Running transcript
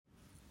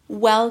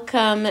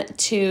Welcome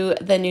to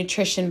the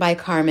Nutrition by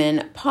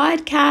Carmen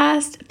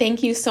podcast.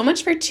 Thank you so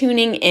much for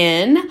tuning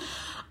in.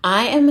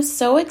 I am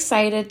so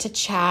excited to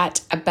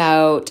chat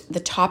about the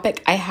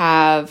topic I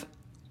have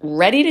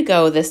ready to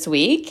go this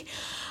week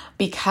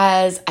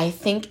because I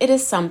think it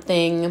is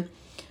something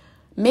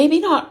maybe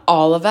not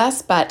all of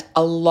us, but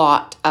a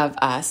lot of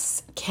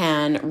us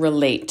can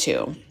relate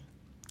to.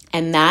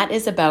 And that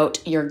is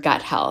about your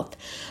gut health.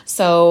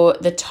 So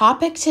the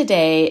topic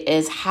today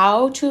is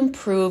how to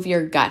improve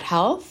your gut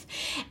health.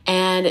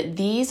 And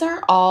these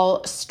are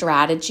all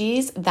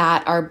strategies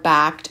that are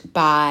backed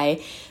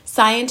by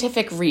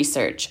scientific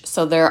research.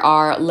 So there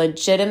are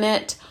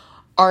legitimate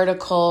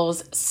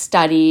articles,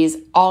 studies,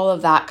 all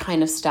of that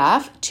kind of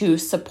stuff to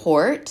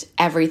support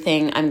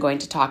everything I'm going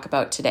to talk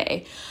about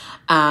today.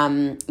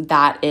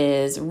 That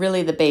is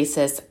really the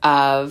basis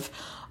of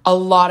a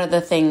lot of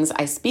the things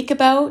I speak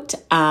about.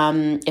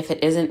 If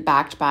it isn't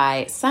backed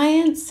by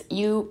science,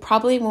 you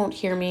probably won't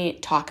hear me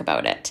talk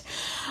about it.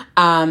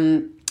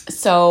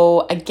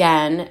 So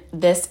again,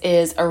 this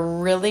is a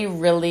really,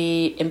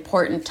 really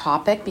important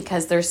topic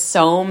because there's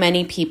so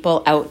many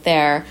people out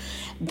there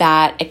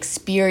that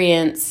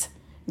experience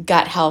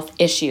gut health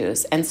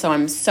issues. And so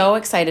I'm so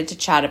excited to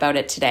chat about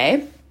it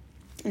today.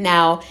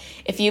 Now,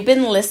 if you've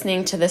been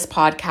listening to this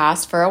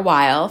podcast for a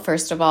while,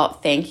 first of all,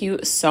 thank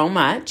you so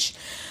much.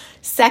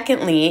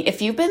 Secondly, if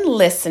you've been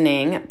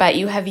listening, but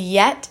you have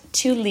yet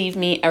to leave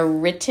me a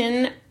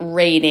written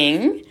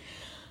rating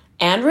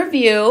and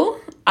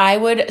review, I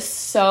would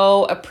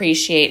so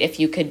appreciate if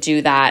you could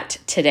do that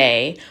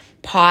today.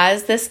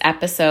 Pause this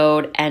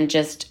episode and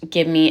just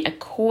give me a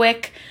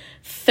quick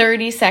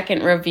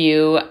 30-second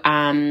review.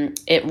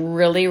 It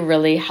really,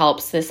 really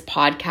helps this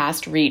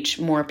podcast reach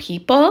more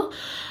people,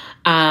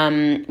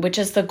 which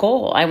is the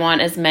goal. I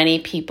want as many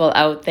people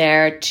out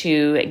there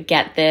to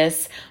get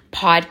this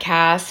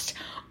podcast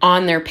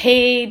on their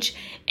page,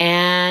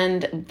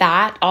 and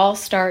that all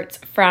starts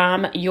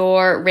from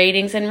your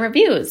ratings and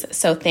reviews.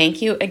 So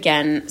thank you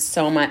again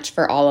so much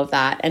for all of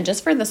that and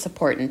just for the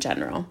support in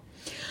general.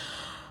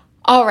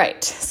 All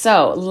right,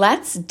 so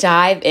let's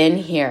dive in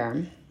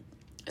here.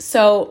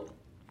 So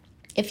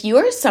if you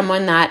are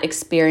someone that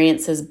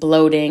experiences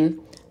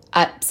bloating,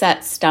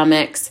 upset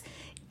stomachs,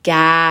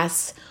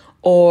 gas,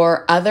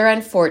 or other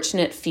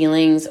unfortunate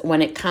feelings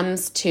when it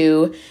comes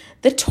to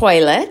the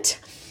toilet,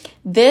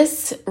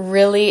 this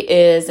really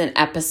is an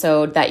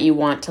episode that you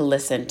want to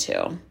listen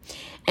to.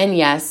 And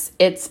yes,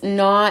 it's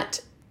not,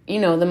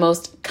 the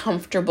most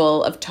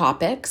comfortable of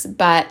topics,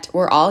 but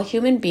we're all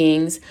human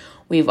beings.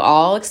 We've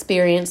all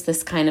experienced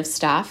this kind of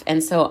stuff.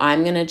 And so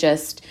I'm going to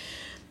just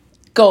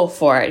go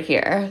for it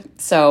here.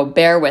 So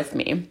bear with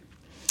me.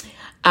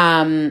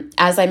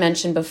 As I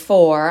mentioned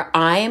before,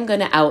 I am going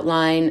to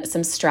outline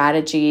some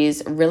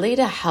strategies really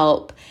to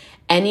help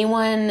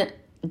anyone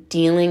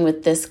dealing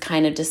with this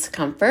kind of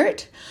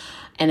discomfort.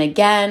 And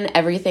again,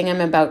 everything I'm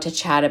about to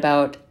chat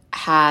about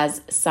has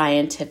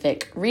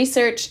scientific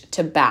research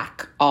to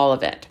back all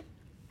of it.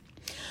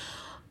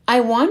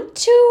 I want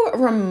to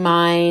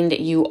remind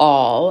you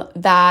all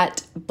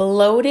that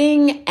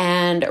bloating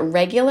and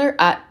regular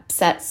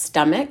upset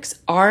stomachs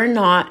are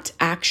not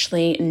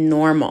actually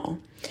normal.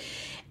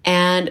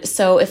 And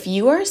so if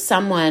you are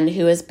someone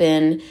who has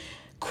been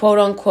quote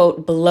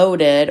unquote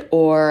bloated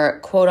or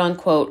quote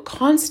unquote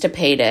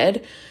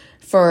constipated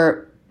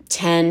for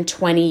 10,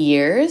 20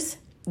 years,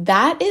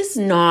 that is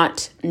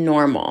not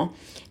normal.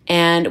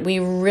 And we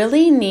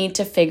really need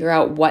to figure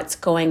out what's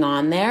going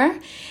on there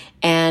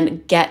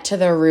and get to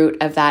the root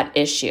of that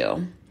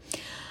issue.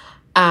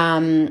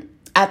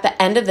 At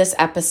the end of this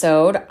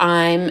episode,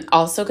 I'm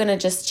also going to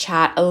just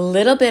chat a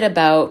little bit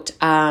about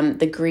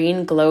the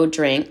Green Glow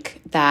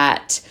drink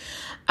that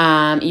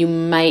you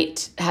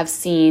might have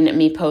seen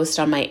me post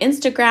on my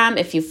Instagram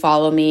if you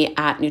follow me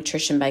at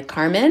Nutrition by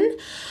Carmen.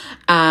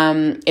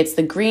 It's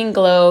the Green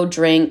Glow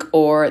drink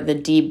or the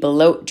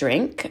De-Bloat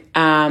drink.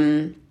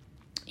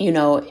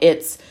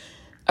 It's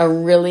a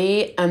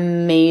really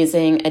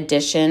amazing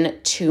addition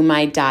to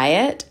my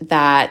diet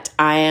that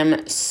I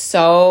am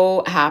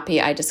so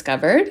happy I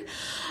discovered.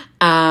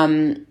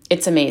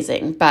 It's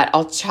amazing, but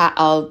I'll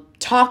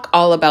talk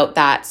all about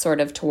that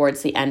sort of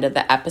towards the end of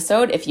the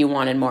episode if you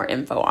wanted more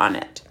info on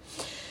it.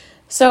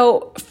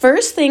 So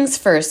first things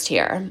first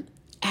here.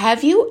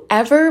 Have you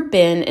ever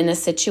been in a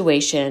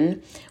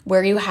situation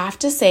where you have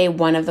to say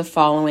one of the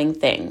following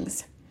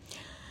things?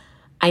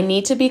 I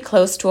need to be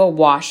close to a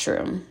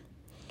washroom,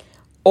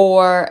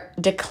 or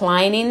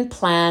declining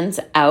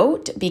plans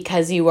out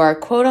because you are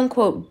quote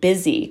unquote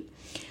busy,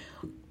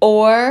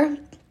 or,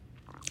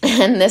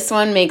 and this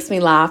one makes me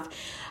laugh,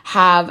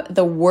 have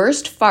the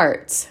worst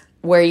farts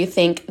where you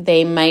think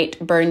they might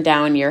burn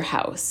down your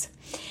house.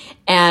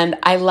 And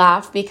I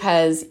laugh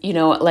because,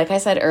 like I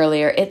said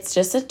earlier, it's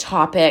just a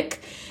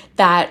topic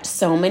that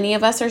so many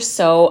of us are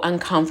so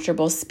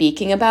uncomfortable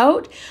speaking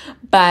about.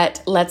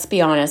 But let's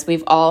be honest,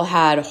 we've all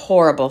had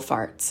horrible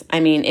farts. I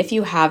mean, if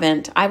you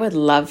haven't, I would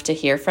love to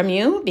hear from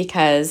you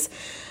because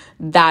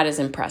that is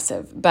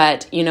impressive.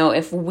 But,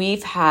 if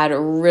we've had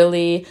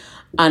really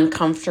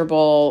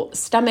uncomfortable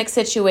stomach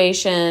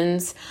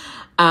situations,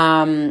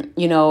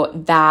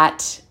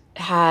 that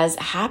has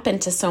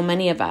happened to so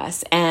many of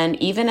us.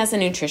 And even as a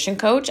nutrition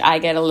coach, I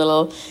get a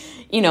little,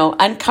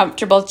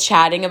 uncomfortable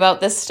chatting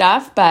about this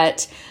stuff,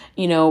 but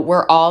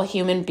we're all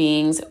human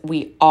beings.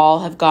 We all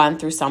have gone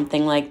through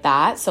something like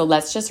that. So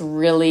let's just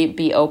really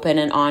be open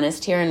and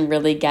honest here and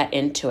really get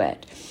into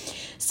it.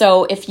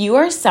 So if you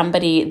are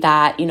somebody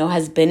that,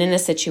 has been in a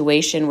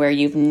situation where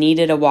you've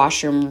needed a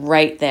washroom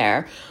right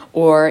there,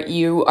 or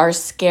you are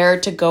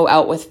scared to go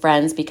out with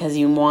friends because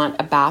you want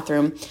a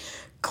bathroom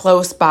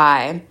close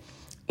by,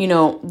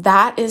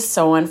 that is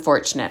so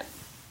unfortunate.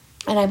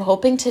 And I'm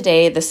hoping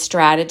today the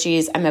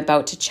strategies I'm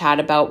about to chat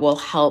about will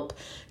help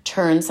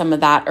turn some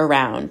of that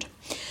around.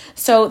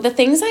 So the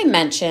things I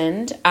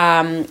mentioned,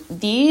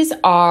 these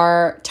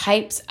are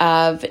types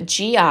of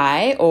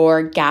GI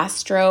or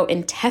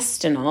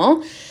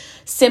gastrointestinal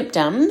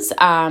symptoms,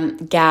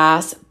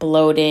 gas,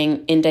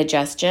 bloating,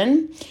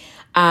 indigestion.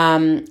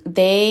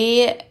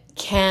 They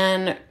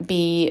can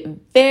be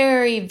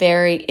very,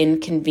 very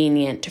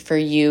inconvenient for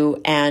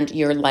you and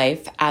your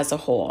life as a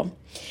whole.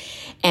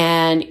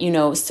 And,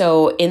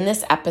 so in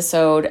this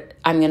episode,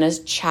 I'm going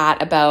to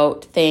chat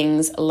about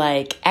things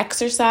like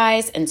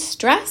exercise and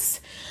stress,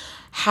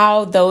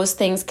 how those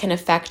things can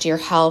affect your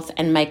health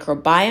and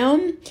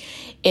microbiome.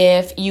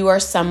 If you are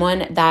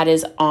someone that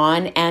is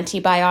on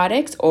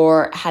antibiotics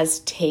or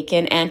has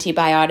taken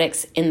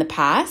antibiotics in the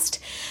past,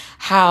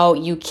 how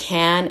you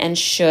can and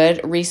should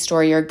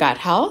restore your gut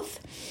health.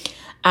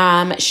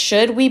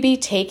 Should we be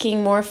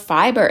taking more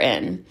fiber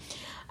in?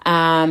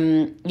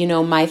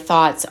 My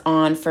thoughts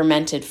on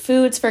fermented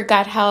foods for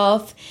gut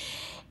health,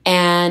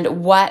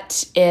 and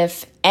what,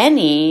 if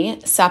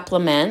any,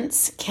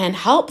 supplements can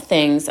help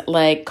things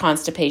like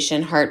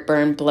constipation,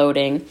 heartburn,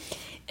 bloating,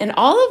 and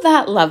all of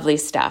that lovely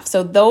stuff.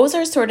 So those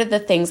are sort of the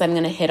things I'm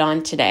going to hit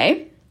on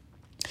today.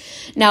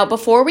 Now,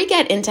 before we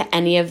get into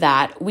any of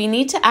that, we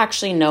need to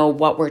actually know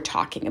what we're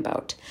talking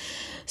about.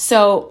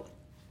 So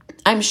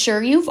I'm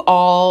sure you've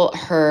all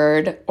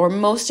heard, or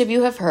most of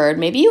you have heard,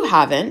 maybe you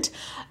haven't,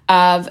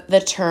 of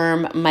the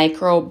term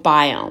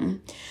microbiome.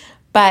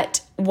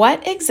 But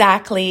what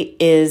exactly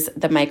is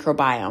the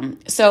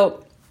microbiome?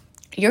 So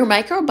your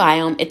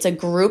microbiome, it's a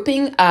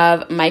grouping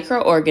of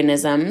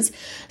microorganisms,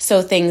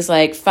 so things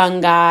like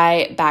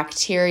fungi,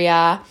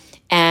 bacteria,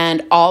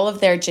 and all of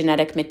their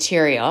genetic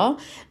material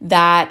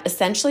that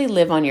essentially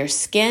live on your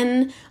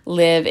skin,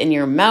 live in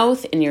your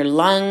mouth, in your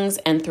lungs,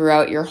 and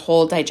throughout your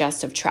whole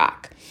digestive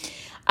tract.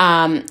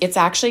 It's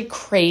actually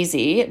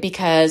crazy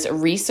because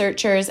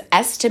researchers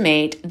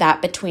estimate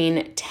that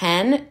between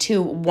 10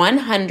 to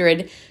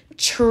 100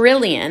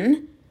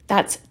 trillion,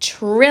 that's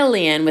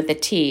trillion with a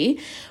T,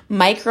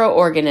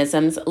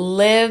 microorganisms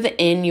live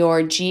in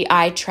your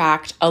GI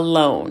tract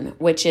alone,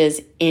 which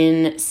is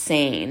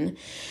insane.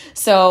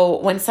 So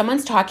when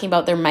someone's talking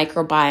about their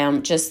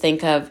microbiome, just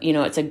think of,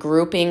 it's a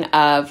grouping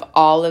of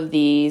all of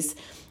these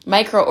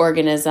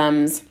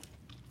microorganisms,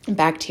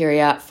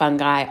 bacteria,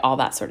 fungi, all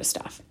that sort of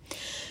stuff.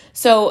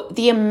 So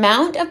the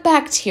amount of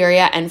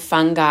bacteria and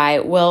fungi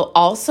will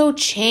also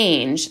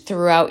change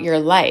throughout your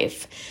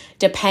life,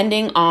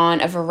 depending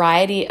on a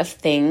variety of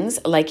things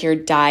like your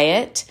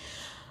diet,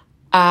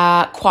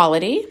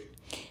 quality,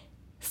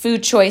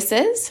 food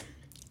choices,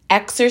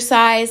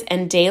 exercise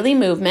and daily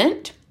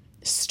movement,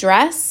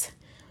 stress,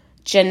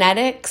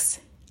 genetics,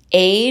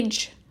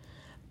 age,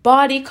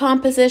 body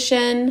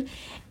composition,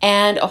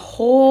 and a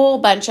whole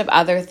bunch of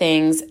other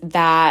things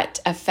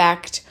that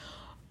affect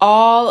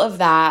all of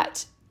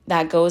that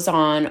goes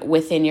on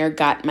within your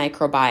gut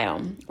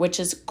microbiome, which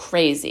is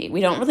crazy. We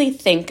don't really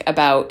think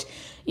about,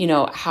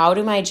 how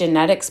do my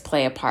genetics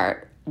play a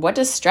part? What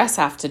does stress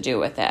have to do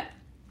with it?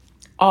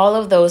 All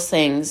of those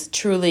things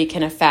truly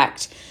can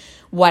affect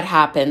what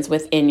happens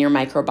within your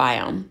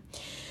microbiome.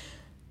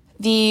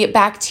 The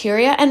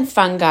bacteria and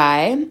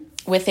fungi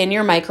within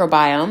your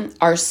microbiome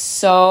are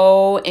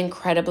so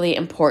incredibly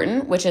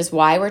important, which is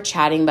why we're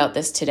chatting about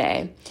this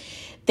today.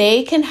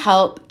 They can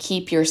help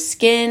keep your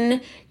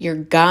skin, your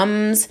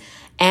gums,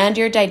 and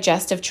your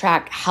digestive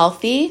tract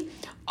healthy,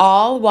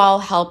 all while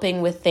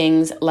helping with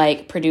things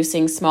like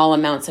producing small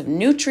amounts of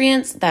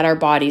nutrients that our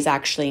bodies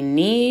actually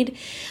need.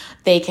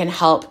 They can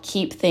help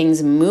keep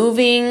things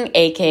moving,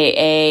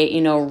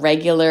 aka,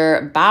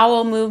 regular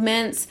bowel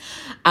movements,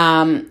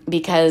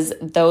 because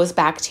those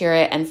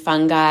bacteria and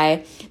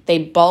fungi, they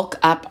bulk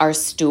up our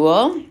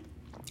stool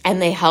and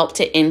they help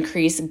to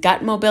increase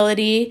gut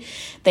mobility.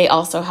 They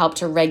also help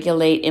to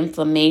regulate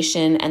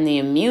inflammation and the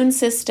immune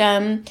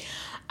system.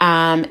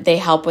 They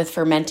help with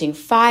fermenting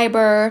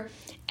fiber,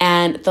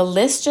 and the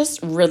list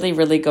just really,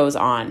 really goes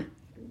on.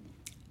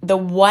 The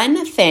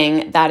one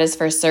thing that is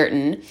for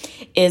certain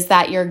is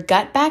that your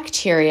gut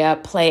bacteria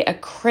play a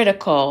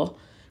critical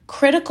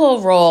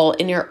role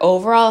in your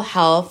overall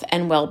health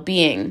and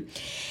well-being.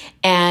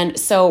 And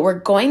so we're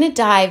going to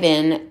dive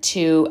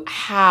into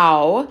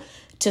how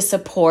to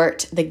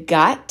support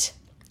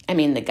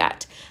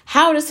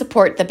how to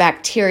support the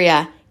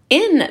bacteria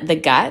in the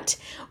gut,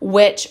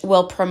 which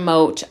will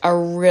promote a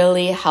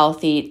really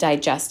healthy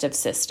digestive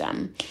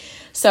system.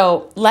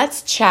 So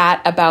let's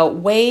chat about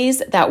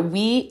ways that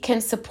we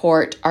can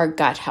support our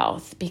gut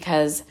health,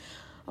 because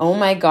oh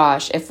my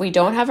gosh, if we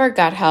don't have our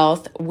gut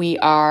health, we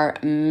are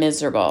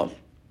miserable.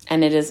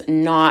 And it is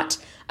not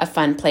a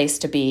fun place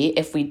to be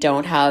if we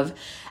don't have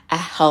a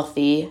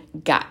healthy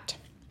gut.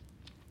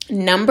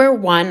 Number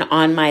 1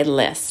 on my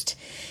list,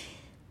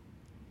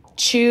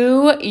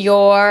 chew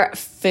your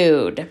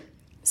food.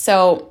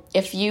 So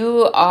if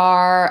you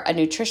are a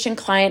nutrition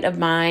client of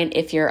mine,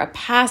 if you're a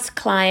past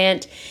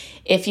client,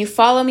 if you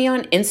follow me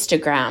on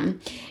Instagram,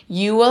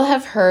 you will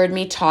have heard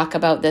me talk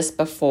about this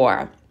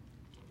before.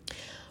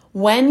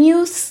 When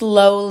you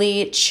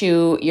slowly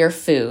chew your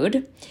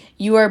food,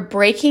 you are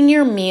breaking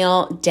your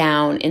meal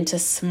down into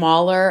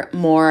smaller,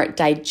 more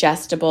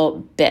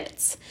digestible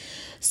bits.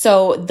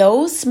 So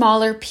those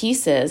smaller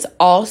pieces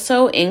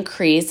also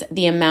increase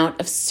the amount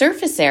of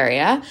surface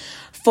area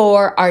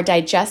for our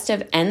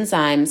digestive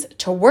enzymes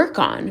to work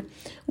on,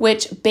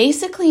 which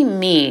basically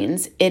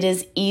means it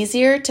is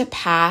easier to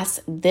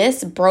pass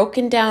this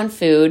broken down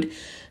food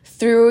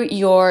through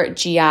your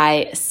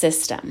GI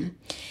system.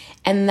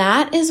 And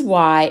that is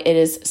why it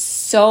is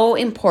so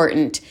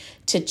important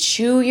to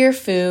chew your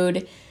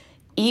food,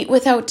 eat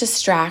without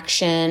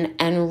distraction,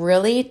 and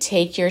really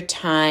take your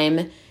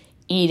time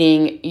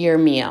eating your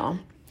meal.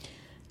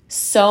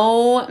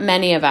 So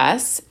many of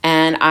us,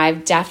 and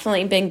I've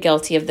definitely been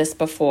guilty of this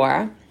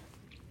before,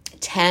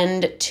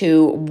 tend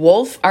to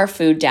wolf our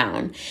food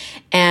down,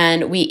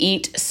 and we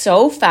eat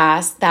so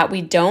fast that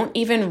we don't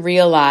even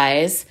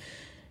realize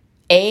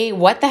A,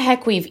 what the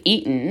heck we've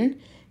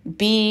eaten,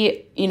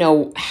 B,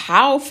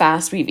 how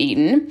fast we've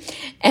eaten.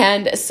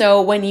 And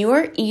so when you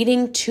are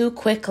eating too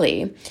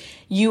quickly,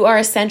 you are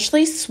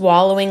essentially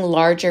swallowing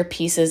larger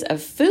pieces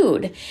of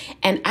food.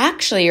 And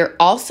actually, you're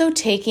also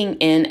taking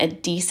in a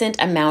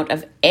decent amount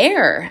of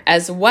air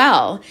as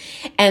well.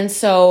 And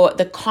so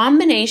the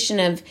combination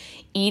of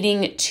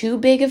eating too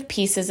big of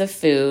pieces of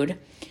food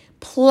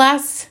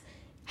plus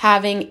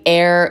having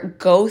air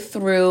go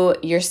through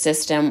your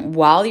system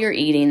while you're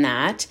eating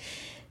that,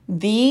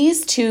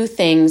 these two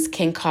things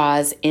can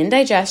cause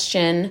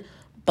indigestion,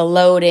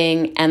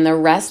 bloating, and the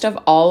rest of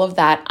all of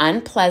that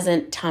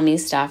unpleasant tummy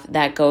stuff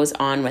that goes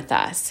on with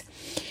us.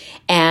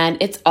 And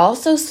it's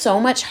also so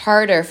much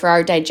harder for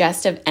our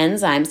digestive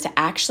enzymes to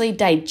actually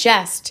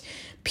digest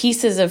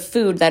pieces of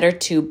food that are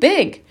too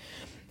big.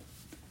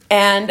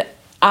 And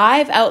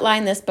I've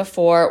outlined this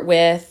before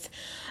with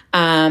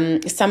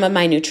some of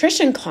my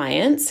nutrition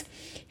clients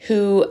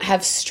who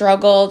have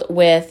struggled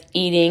with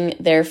eating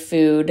their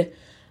food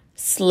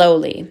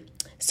slowly.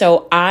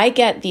 So I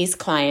get these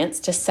clients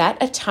to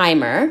set a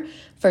timer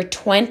for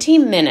 20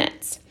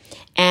 minutes.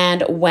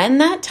 And when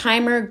that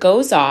timer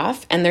goes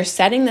off, and they're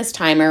setting this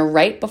timer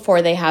right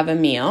before they have a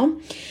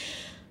meal,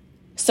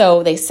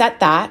 so they set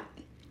that.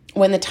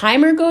 When the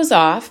timer goes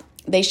off,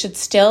 they should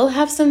still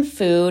have some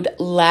food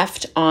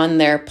left on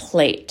their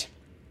plate.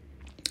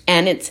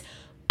 And it's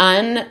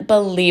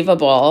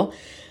unbelievable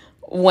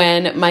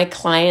when my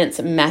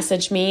clients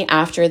message me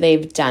after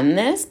they've done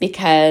this,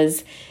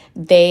 because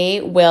they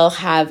will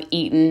have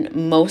eaten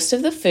most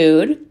of the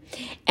food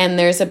and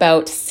there's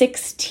about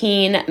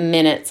 16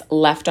 minutes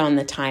left on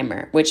the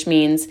timer, which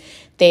means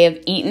they have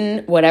eaten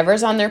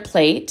whatever's on their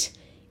plate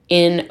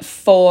in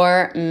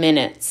 4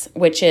 minutes,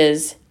 which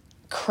is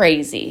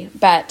crazy.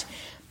 But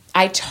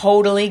I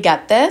totally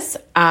get this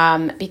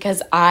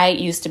because I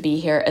used to be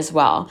here as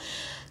well.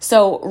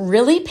 So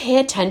really pay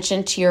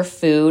attention to your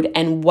food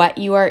and what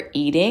you are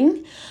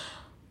eating.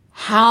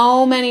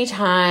 How many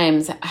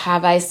times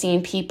have I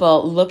seen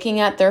people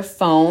looking at their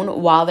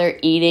phone while they're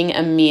eating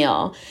a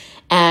meal,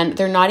 and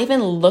they're not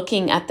even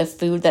looking at the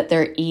food that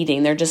they're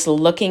eating. They're just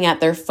looking at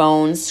their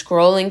phone,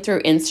 scrolling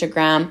through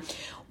Instagram,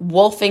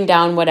 wolfing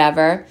down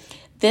whatever.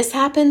 This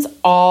happens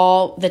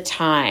all the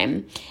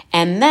time.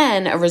 And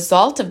then a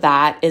result of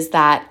that is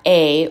that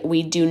A,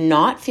 we do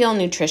not feel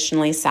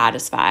nutritionally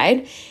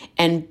satisfied,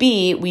 and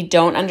B, we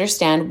don't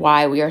understand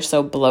why we are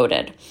so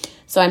bloated.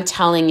 So I'm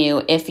telling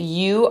you, if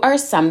you are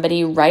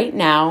somebody right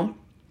now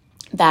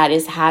that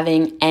is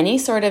having any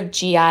sort of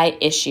GI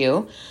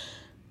issue,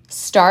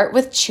 start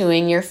with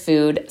chewing your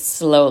food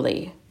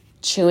slowly,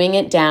 chewing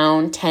it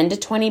down 10 to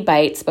 20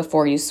 bites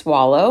before you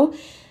swallow.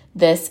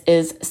 This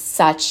is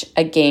such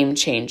a game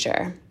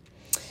changer.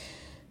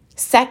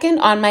 Second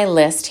on my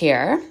list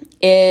here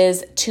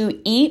is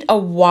to eat a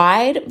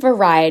wide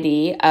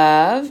variety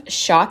of,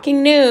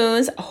 shocking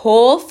news,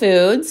 whole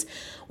foods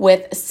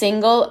with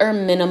single or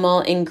minimal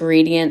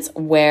ingredients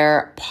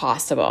where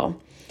possible.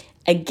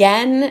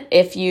 Again,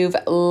 if you've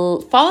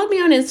followed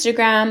me on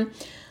Instagram,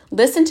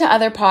 listen to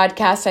other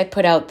podcasts I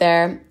put out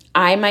there,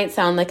 I might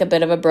sound like a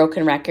bit of a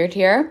broken record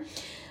here,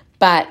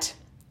 but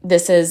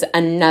this is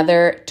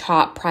another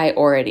top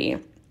priority.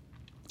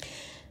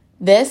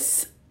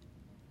 This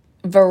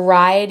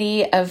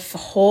variety of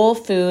whole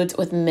foods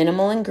with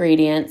minimal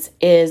ingredients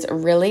is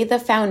really the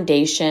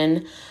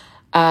foundation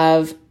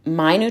of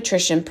my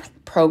nutrition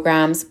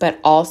programs, but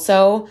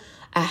also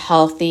a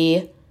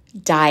healthy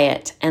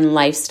diet and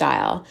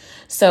lifestyle.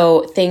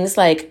 So things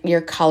like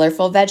your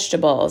colorful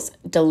vegetables,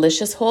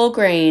 delicious whole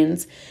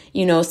grains,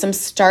 some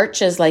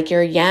starches like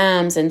your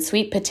yams and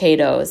sweet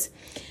potatoes,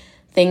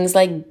 things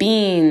like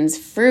beans,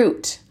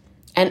 fruit,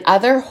 and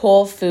other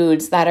whole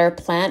foods that are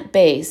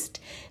plant-based.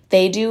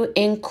 They do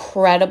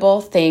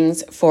incredible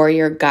things for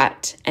your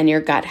gut and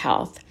your gut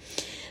health.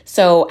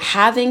 So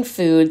having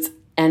foods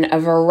and a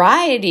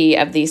variety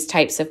of these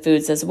types of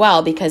foods as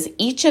well, because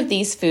each of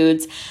these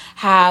foods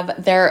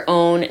have their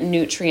own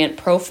nutrient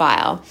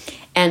profile.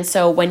 And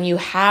so when you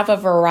have a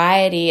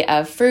variety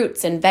of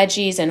fruits and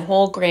veggies and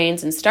whole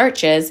grains and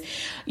starches,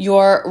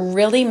 you're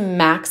really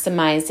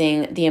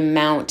maximizing the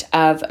amount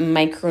of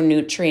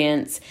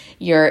micronutrients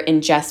you're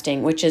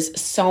ingesting, which is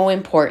so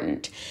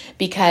important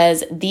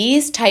because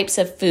these types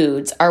of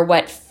foods are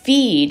what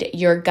feed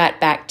your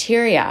gut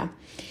bacteria.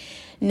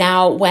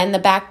 Now, when the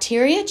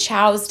bacteria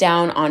chows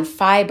down on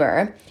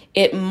fiber,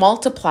 it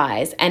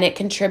multiplies and it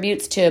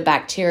contributes to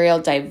bacterial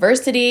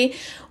diversity,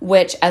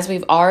 which, as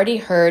we've already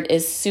heard,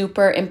 is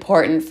super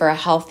important for a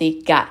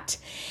healthy gut.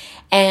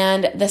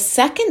 And the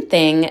second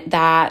thing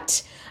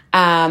that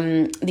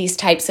these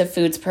types of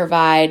foods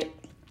provide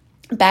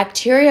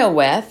bacteria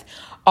with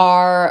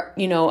are,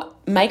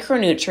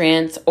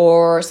 micronutrients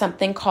or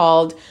something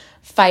called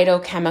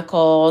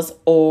phytochemicals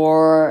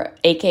or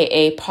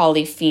AKA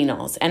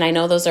polyphenols. And I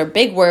know those are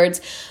big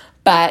words,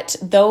 but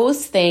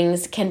those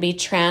things can be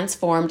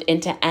transformed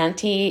into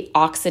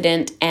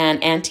antioxidant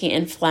and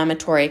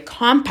anti-inflammatory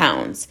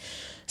compounds.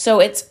 So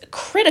it's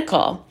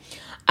critical.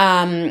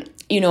 The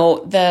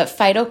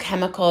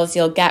phytochemicals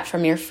you'll get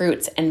from your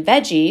fruits and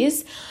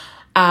veggies.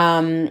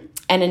 And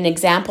an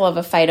example of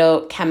a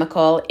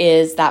phytochemical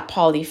is that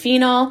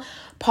polyphenol.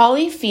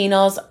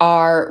 Polyphenols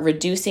are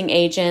reducing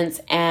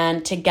agents,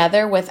 and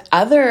together with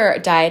other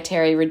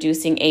dietary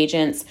reducing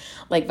agents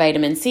like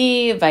vitamin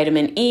C,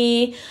 vitamin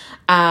E,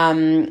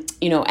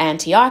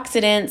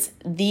 antioxidants,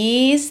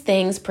 these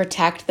things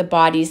protect the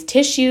body's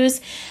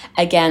tissues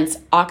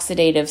against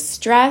oxidative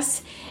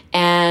stress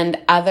and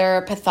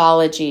other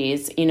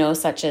pathologies,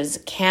 such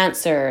as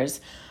cancers,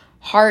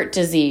 heart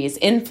disease,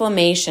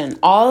 inflammation,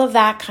 all of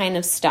that kind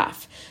of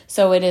stuff.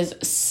 So it is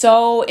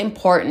so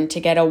important to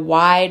get a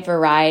wide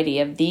variety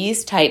of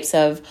these types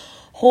of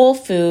whole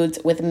foods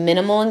with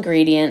minimal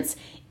ingredients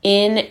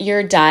in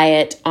your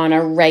diet on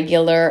a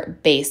regular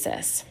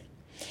basis.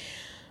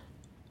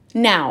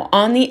 Now,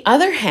 on the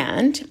other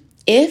hand,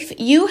 if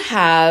you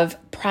have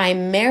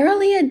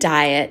primarily a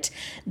diet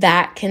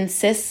that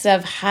consists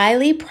of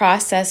highly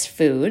processed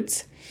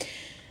foods,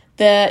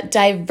 the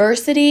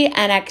diversity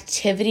and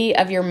activity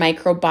of your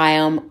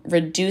microbiome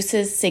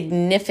reduces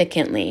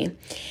significantly.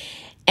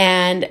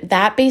 And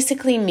that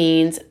basically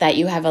means that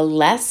you have a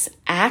less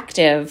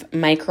active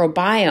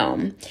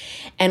microbiome.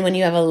 And when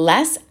you have a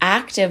less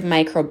active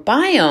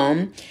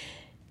microbiome,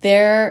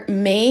 there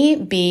may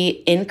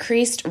be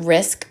increased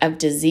risk of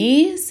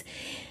disease.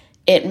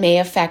 It may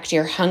affect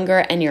your hunger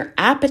and your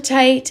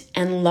appetite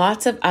and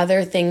lots of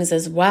other things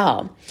as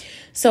well.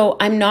 So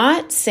I'm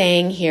not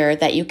saying here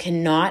that you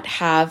cannot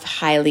have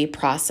highly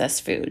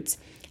processed foods.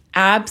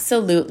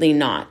 Absolutely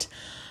not.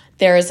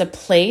 There is a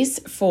place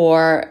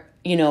for,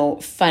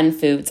 fun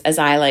foods, as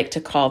I like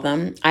to call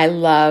them. I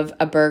love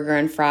a burger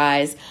and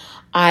fries.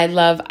 I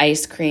love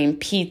ice cream,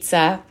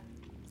 pizza,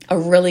 a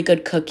really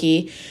good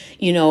cookie.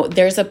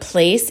 There's a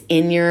place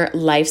in your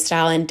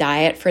lifestyle and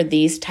diet for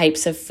these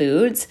types of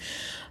foods.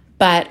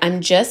 But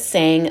I'm just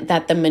saying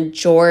that the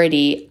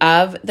majority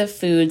of the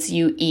foods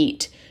you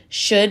eat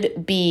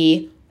should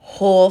be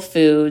whole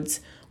foods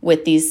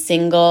with these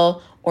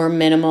single or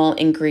minimal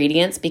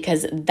ingredients,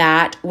 because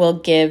that will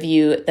give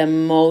you the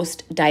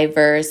most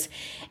diverse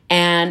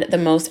and the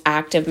most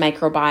active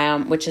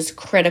microbiome, which is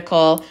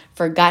critical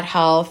for gut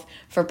health,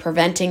 for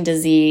preventing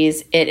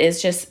disease. It is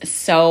just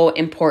so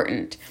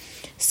important.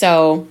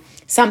 So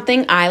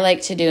something I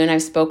like to do, and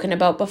I've spoken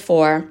about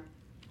before,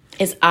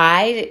 is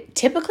I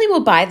typically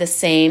will buy the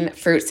same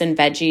fruits and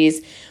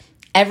veggies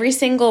every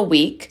single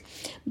week,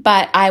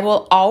 but I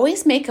will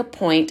always make a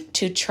point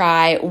to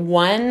try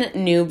one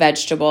new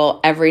vegetable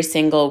every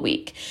single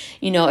week.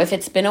 If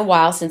it's been a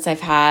while since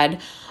I've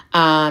had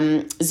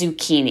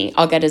zucchini,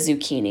 I'll get a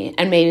zucchini.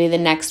 And maybe the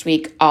next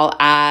week I'll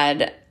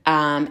add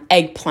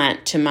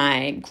eggplant to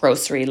my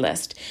grocery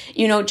list.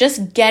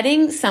 Just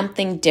getting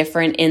something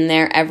different in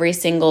there every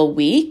single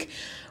week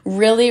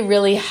really,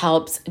 really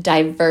helps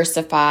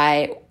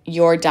diversify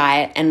your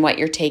diet and what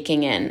you're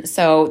taking in.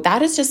 So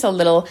that is just a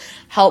little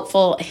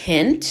helpful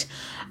hint.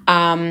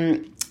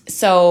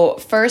 So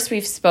first,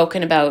 we've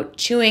spoken about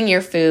chewing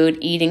your food,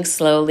 eating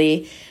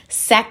slowly.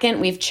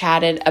 Second, we've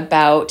chatted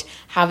about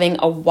having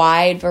a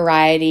wide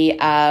variety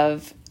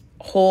of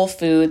whole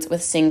foods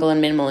with single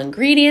and minimal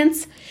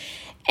ingredients.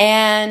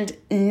 And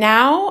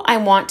now I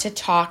want to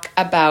talk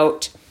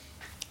about,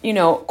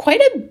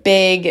 quite a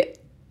big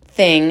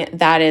thing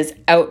that is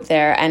out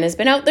there and has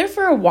been out there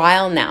for a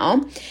while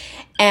now.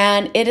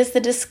 And it is the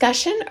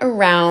discussion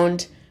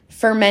around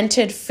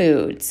fermented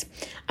foods.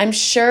 I'm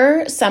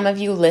sure some of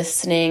you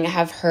listening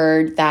have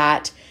heard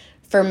that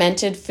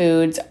fermented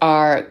foods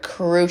are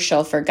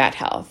crucial for gut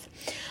health.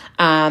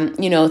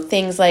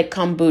 Things like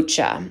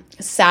kombucha,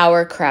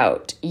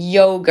 sauerkraut,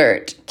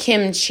 yogurt,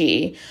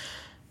 kimchi,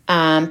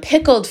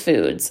 pickled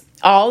foods,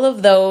 all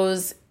of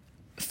those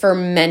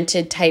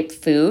fermented type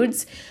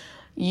foods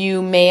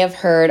you may have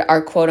heard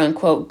are quote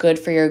unquote good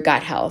for your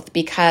gut health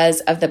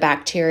because of the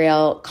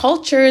bacterial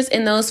cultures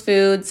in those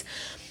foods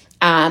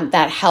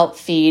that help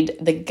feed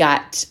the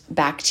gut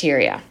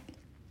bacteria.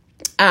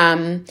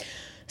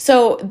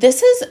 So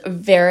this is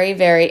very,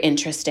 very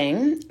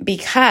interesting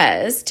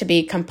because, to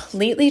be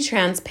completely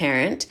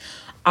transparent,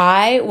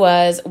 I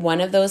was one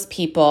of those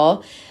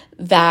people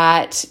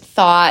that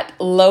thought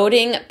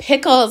loading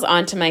pickles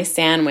onto my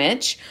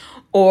sandwich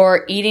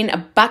or eating a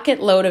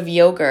bucket load of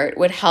yogurt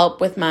would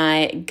help with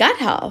my gut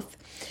health.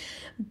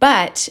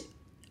 But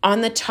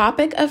on the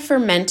topic of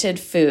fermented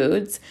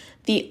foods,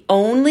 the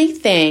only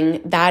thing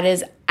that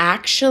is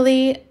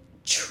actually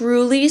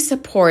truly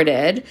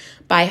supported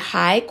by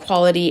high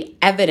quality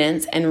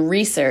evidence and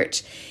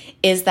research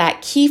is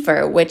that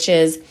kefir, which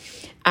is,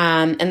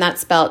 and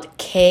that's spelled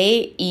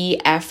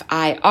Kefir.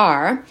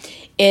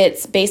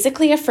 It's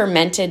basically a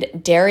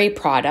fermented dairy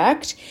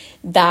product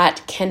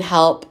that can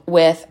help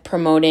with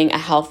promoting a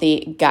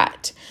healthy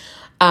gut.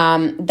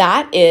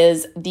 That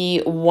is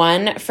the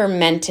one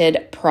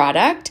fermented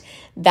product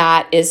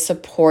that is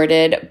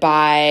supported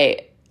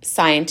by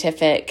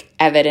scientific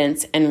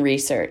evidence and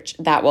research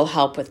that will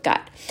help with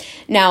gut.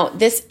 Now,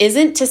 this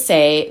isn't to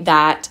say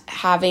that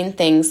having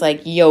things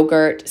like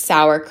yogurt,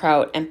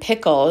 sauerkraut, and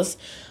pickles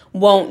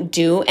won't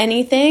do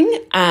anything,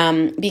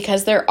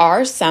 because there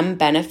are some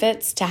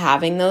benefits to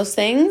having those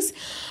things.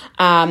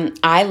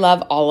 I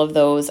love all of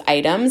those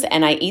items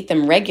and I eat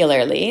them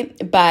regularly,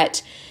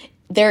 but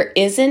there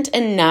isn't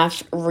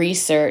enough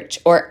research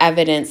or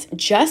evidence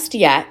just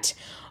yet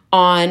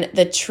on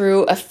the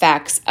true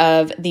effects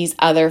of these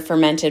other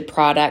fermented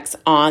products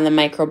on the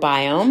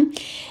microbiome.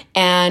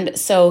 And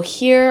so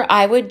here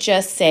I would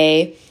just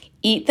say,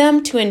 eat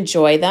them to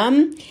enjoy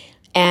them,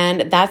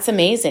 and that's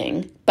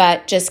amazing.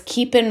 But just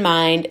keep in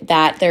mind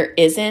that there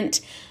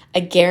isn't a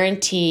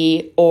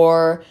guarantee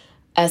or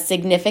a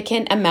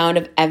significant amount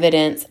of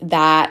evidence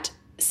that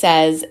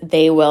says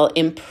they will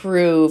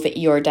improve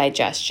your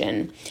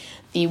digestion.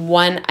 The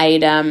one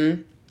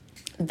item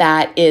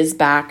that is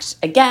backed,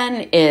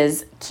 again,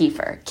 is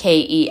kefir,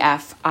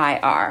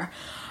 Kefir.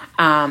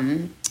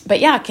 But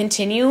yeah,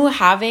 continue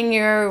having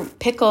your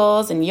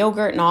pickles and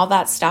yogurt and all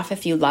that stuff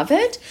if you love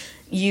it.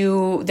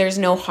 There's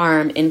no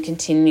harm in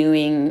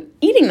continuing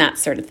eating that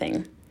sort of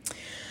thing.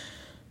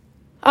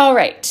 All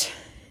right,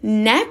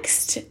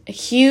 next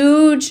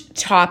huge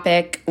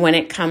topic when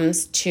it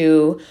comes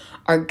to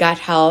our gut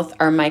health,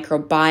 our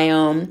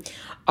microbiome,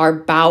 our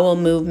bowel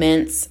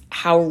movements,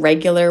 how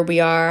regular we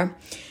are.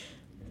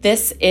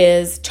 This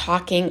is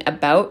talking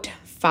about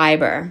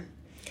fiber.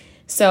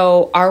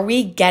 So, are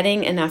we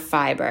getting enough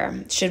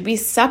fiber? Should we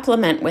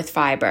supplement with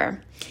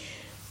fiber?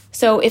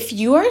 So, if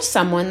you are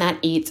someone that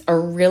eats a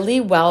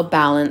really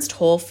well-balanced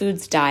whole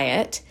foods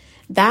diet,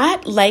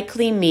 that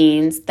likely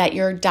means that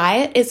your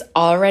diet is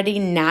already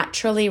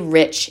naturally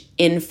rich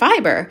in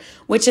fiber,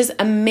 which is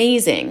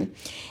amazing.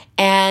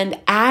 And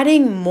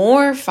adding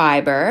more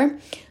fiber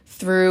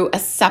through a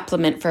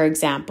supplement, for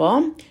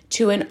example,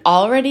 to an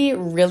already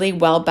really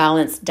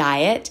well-balanced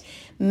diet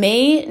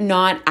may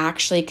not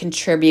actually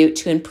contribute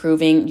to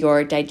improving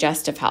your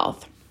digestive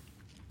health.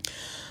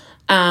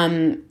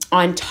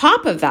 On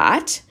top of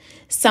that,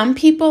 some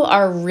people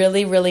are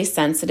really, really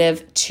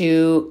sensitive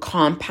to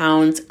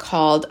compounds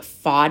called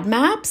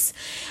FODMAPs,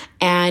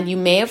 and you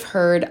may have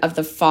heard of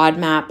the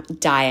FODMAP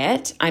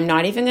diet. I'm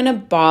not even going to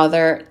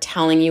bother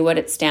telling you what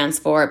it stands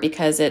for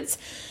because it's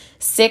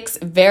 6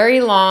 very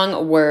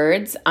long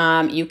words.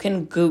 You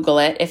can Google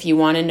it if you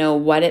want to know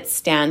what it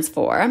stands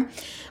for.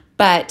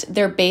 But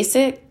they're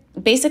basically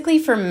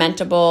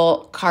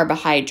fermentable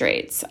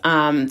carbohydrates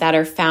that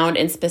are found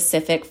in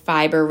specific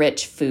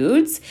fiber-rich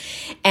foods.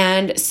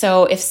 And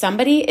so if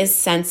somebody is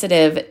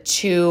sensitive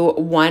to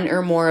one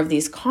or more of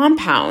these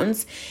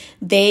compounds,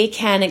 they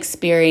can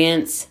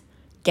experience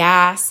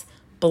gas,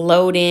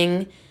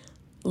 bloating,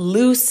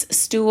 loose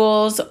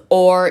stools,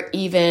 or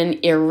even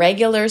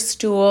irregular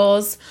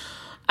stools.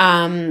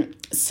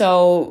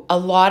 So a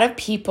lot of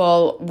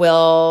people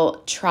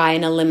will try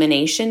an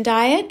elimination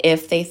diet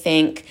if they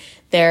think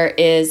there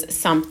is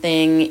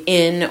something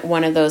in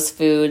one of those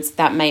foods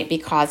that might be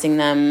causing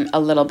them a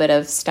little bit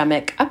of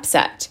stomach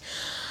upset.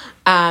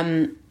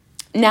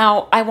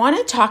 Now, I want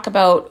to talk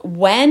about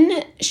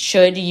when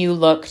should you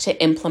look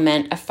to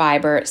implement a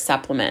fiber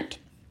supplement.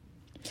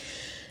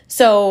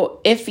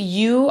 So if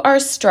you are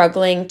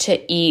struggling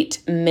to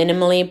eat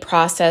minimally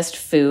processed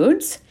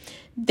foods,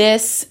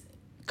 this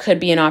could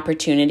be an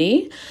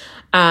opportunity.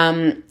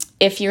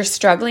 If you're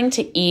struggling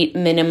to eat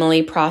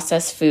minimally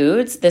processed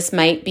foods, this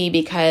might be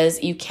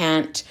because you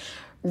can't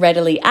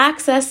readily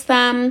access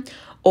them,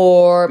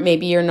 or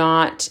maybe you're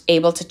not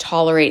able to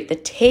tolerate the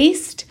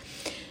taste.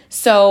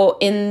 So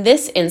in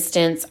this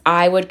instance,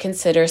 I would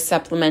consider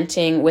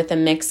supplementing with a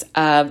mix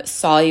of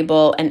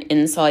soluble and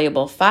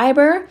insoluble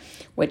fiber,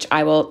 which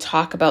I will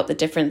talk about the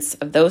difference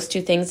of those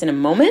two things in a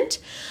moment.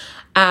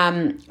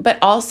 But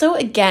also,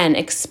 again,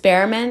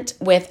 experiment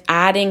with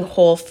adding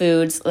whole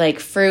foods like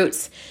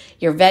fruits,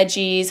 your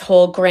veggies,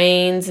 whole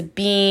grains,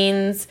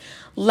 beans,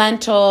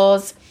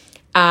 lentils,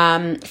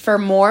 for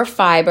more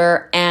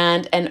fiber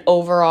and an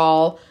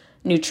overall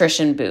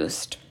nutrition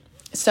boost.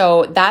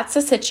 So that's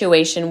a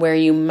situation where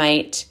you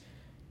might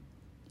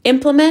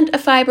implement a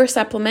fiber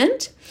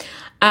supplement.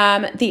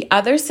 The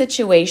other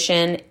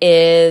situation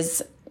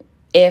is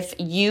if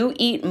you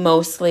eat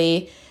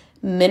mostly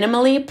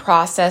minimally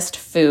processed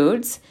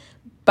foods,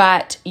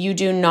 but you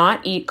do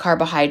not eat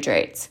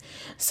carbohydrates.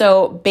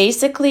 So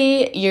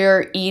basically,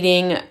 you're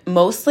eating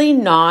mostly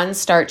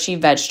non-starchy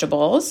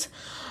vegetables.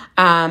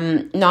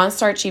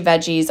 Non-starchy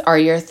veggies are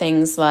your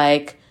things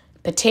like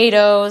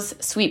potatoes,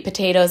 sweet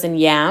potatoes, and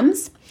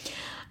yams.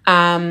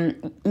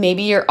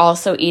 Maybe you're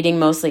also eating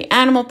mostly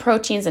animal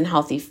proteins and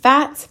healthy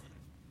fats.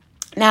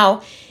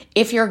 Now,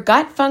 if your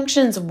gut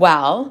functions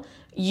well,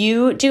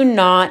 you do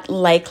not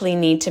likely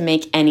need to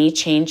make any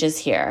changes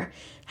here.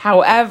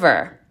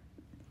 However,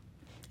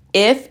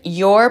 if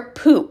your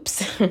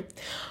poops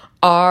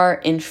are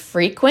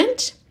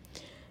infrequent,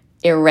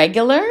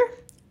 irregular,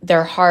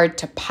 they're hard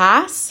to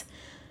pass,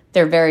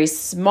 they're very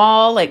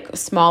small, like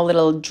small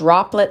little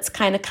droplets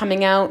kind of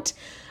coming out,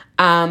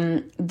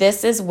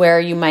 this is where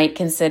you might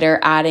consider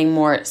adding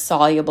more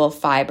soluble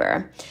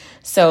fiber.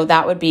 So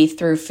that would be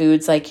through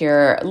foods like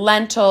your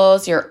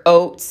lentils, your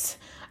oats,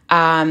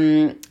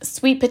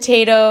 sweet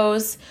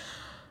potatoes,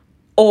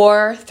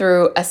 or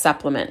through a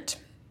supplement.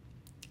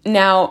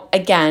 Now,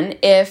 again,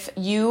 if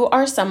you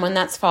are someone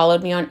that's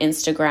followed me on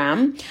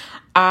Instagram,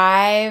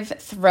 I've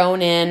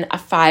thrown in a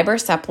fiber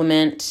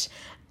supplement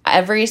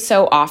every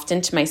so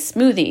often to my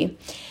smoothie.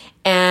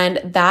 And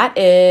that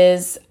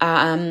is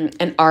an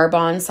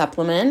Arbonne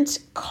supplement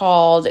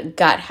called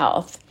Gut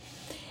Health.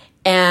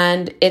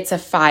 And it's a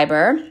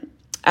fiber,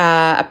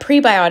 a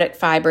prebiotic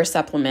fiber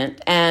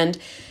supplement. And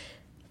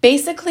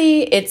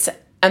basically, it's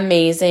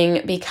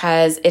amazing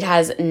because it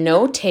has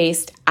no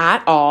taste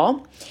at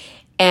all.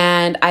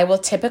 And I will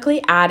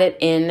typically add it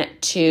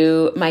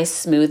into my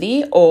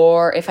smoothie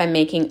or if I'm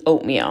making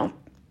oatmeal.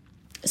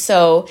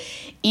 So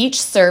each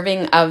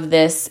serving of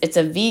this, it's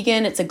a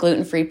vegan, it's a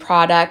gluten-free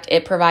product.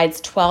 It provides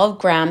 12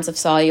 grams of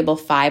soluble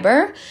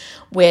fiber,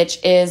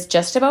 which is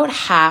just about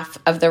half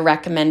of the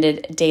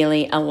recommended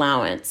daily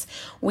allowance.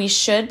 We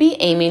should be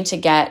aiming to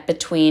get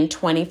between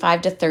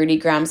 25 to 30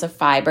 grams of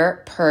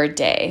fiber per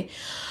day.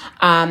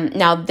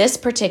 Now, this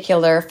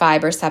particular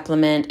fiber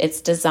supplement,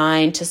 it's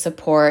designed to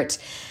support,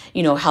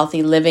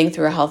 healthy living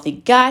through a healthy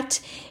gut.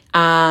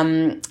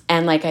 And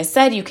like I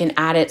said, you can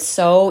add it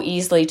so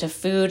easily to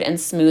food and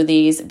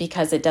smoothies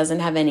because it doesn't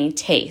have any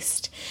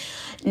taste.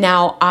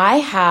 Now,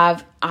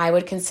 I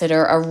would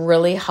consider a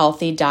really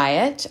healthy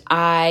diet.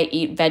 I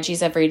eat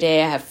veggies every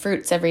day. I have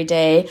fruits every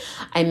day.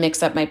 I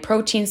mix up my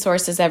protein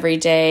sources every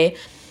day.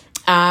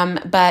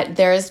 But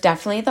there is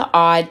definitely the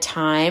odd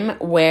time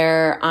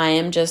where I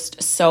am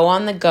just so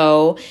on the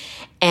go.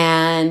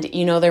 And,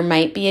 there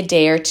might be a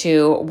day or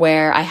two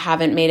where I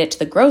haven't made it to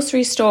the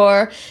grocery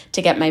store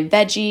to get my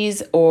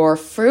veggies or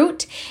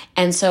fruit.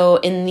 And so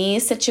in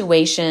these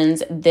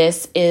situations,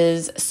 this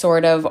is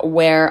sort of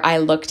where I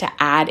look to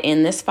add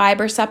in this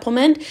fiber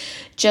supplement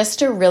just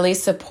to really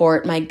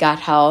support my gut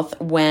health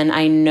when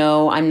I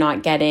know I'm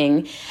not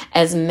getting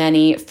as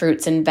many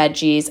fruits and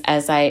veggies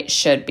as I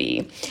should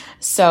be.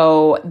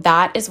 So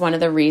that is one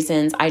of the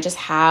reasons I just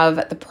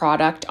have the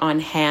product on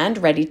hand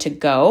ready to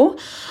go.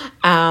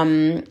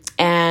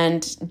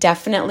 And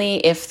definitely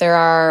if there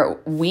are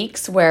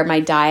weeks where my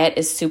diet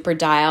is super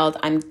dialed,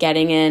 I'm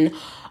getting in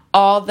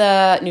all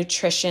the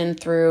nutrition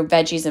through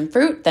veggies and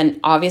fruit, then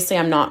obviously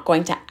I'm not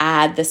going to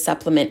add the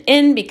supplement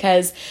in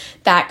because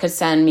that could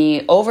send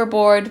me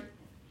overboard.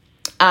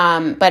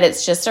 But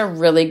it's just a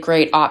really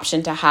great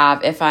option to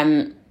have if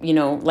I'm,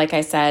 like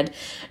I said,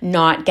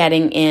 not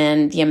getting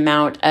in the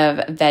amount of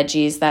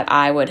veggies that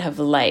I would have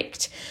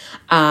liked.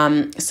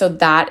 So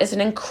that is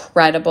an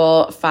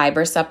incredible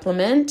fiber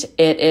supplement.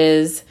 It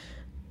is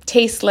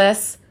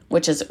tasteless,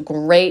 which is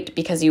great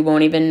because you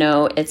won't even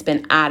know it's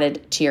been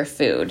added to your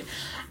food.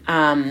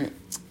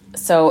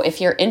 So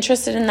if you're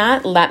interested in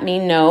that, let me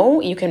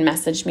know. You can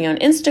message me on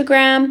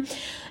Instagram,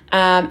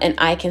 and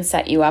I can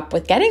set you up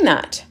with getting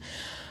that.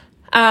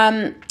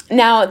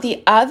 Now,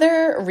 the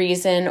other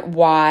reason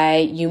why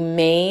you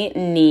may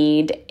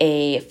need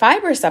a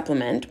fiber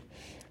supplement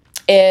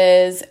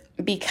is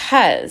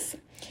because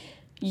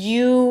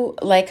you,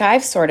 like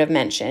I've sort of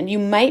mentioned, you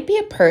might be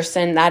a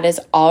person that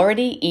is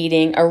already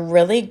eating a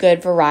really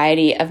good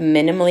variety of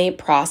minimally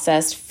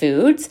processed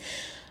foods.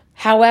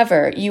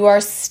 However, you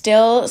are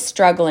still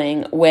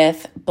struggling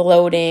with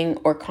bloating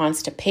or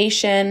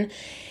constipation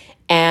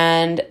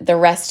and the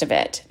rest of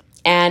it.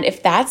 And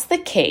if that's the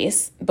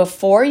case,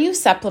 before you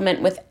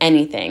supplement with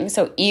anything,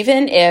 so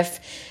even if,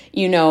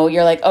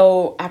 you're like,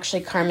 oh,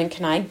 actually, Carmen,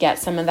 can I get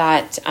some of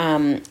that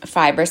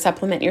fiber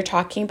supplement you're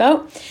talking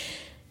about?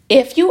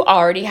 If you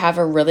already have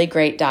a really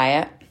great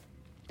diet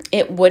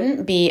it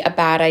wouldn't be a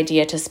bad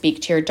idea to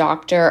speak to your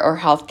doctor or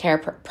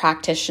healthcare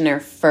practitioner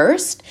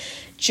first,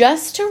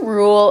 just to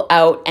rule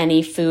out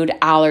any food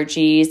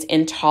allergies,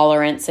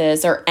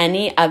 intolerances, or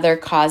any other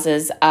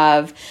causes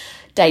of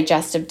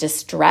digestive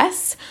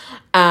distress.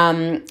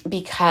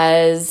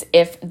 Because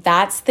if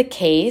that's the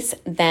case,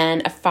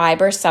 then a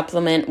fiber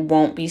supplement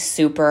won't be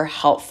super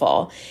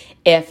helpful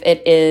if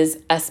it is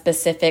a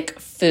specific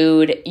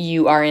food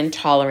you are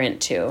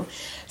intolerant to.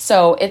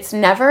 So it's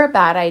never a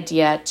bad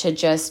idea to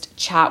just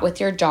chat with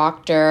your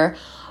doctor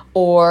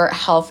or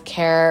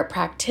healthcare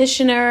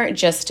practitioner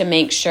just to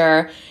make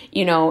sure,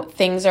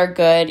 things are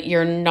good.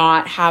 You're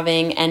not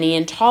having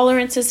any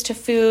intolerances to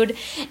food.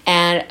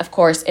 And of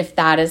course, if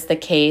that is the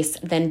case,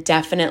 then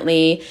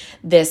definitely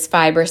this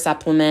fiber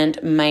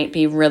supplement might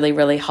be really,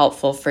 really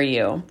helpful for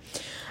you.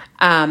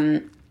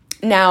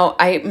 Now,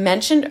 I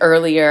mentioned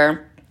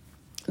earlier,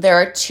 there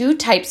are two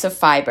types of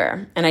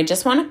fiber, and I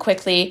just want to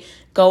quickly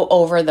go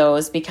over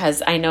those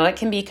because I know it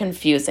can be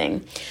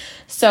confusing.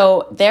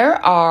 So there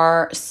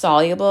are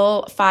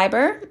soluble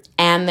fiber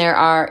and there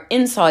are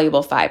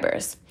insoluble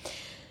fibers.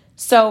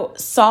 So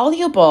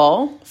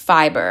soluble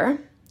fiber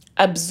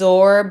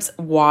absorbs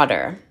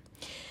water.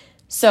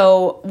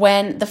 So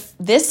when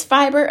this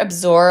fiber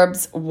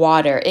absorbs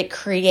water, it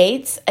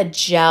creates a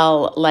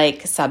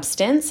gel-like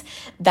substance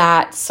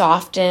that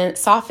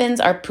softens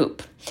our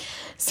poop.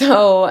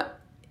 So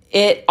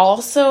it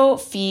also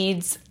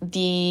feeds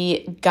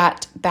the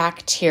gut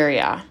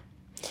bacteria.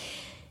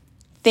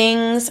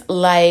 Things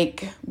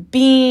like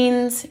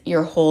beans,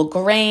 your whole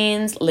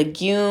grains,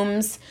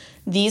 legumes,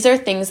 these are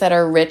things that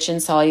are rich in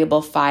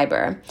soluble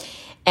fiber.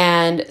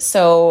 And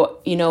so,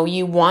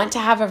 you want to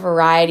have a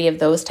variety of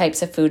those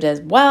types of food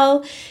as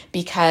well,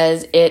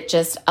 because it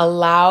just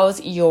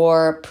allows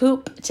your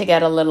poop to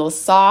get a little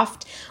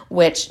soft,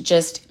 which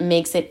just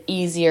makes it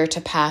easier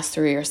to pass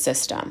through your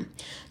system.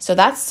 So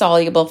that's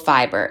soluble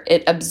fiber.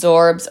 It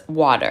absorbs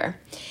water.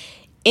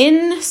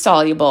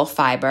 Insoluble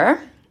fiber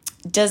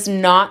does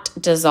not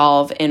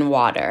dissolve in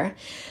water.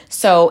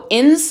 So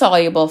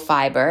insoluble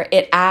fiber,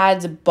 it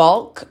adds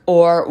bulk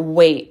or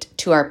weight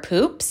to our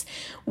poops,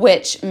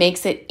 which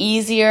makes it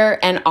easier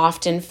and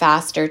often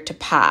faster to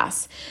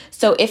pass.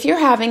 So if you're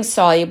having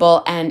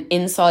soluble and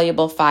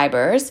insoluble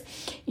fibers,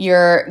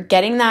 you're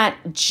getting that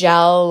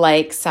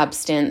gel-like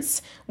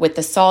substance with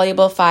the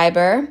soluble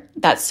fiber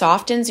that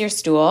softens your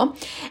stool.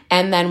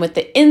 And then with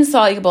the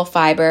insoluble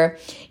fiber,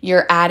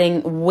 you're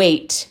adding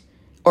weight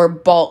or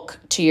bulk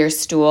to your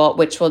stool,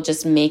 which will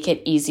just make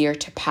it easier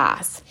to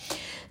pass.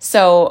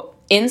 So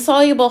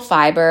insoluble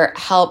fiber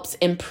helps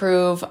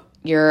improve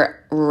your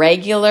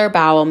regular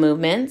bowel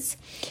movements.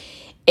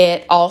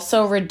 It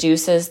also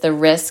reduces the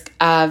risk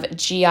of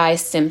GI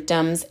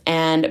symptoms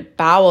and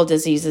bowel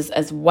diseases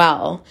as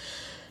well.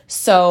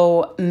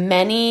 So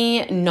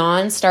many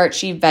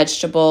non-starchy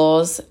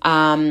vegetables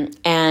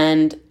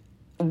and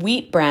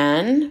wheat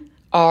bran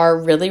are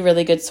really,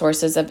 really good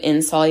sources of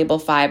insoluble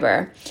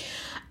fiber.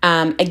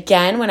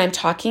 Again, when I'm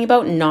talking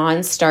about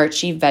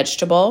non-starchy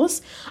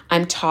vegetables,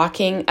 I'm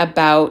talking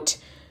about,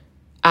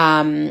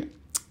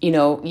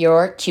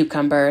 your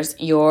cucumbers,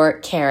 your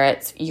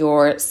carrots,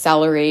 your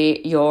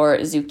celery, your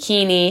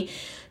zucchini.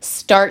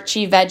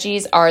 Starchy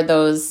veggies are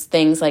those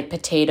things like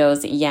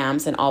potatoes,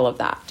 yams, and all of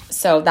that.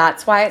 So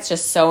that's why it's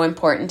just so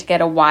important to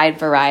get a wide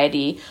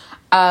variety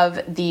of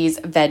these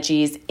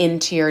veggies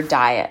into your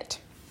diet.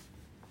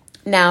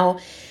 Now,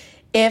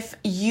 if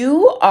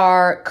you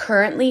are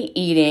currently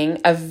eating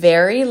a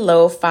very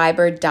low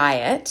fiber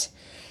diet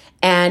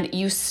and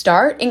you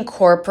start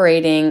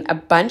incorporating a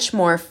bunch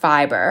more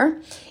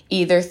fiber,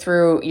 either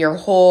through your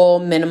whole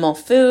minimal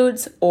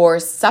foods or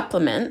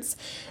supplements,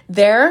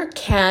 there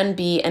can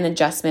be an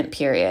adjustment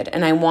period.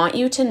 And I want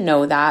you to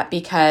know that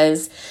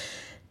because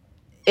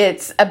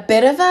it's a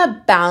bit of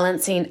a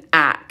balancing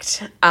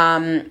act.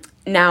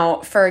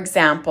 Now, for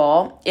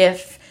example,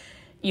 if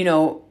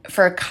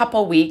for a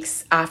couple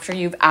weeks after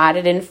you've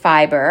added in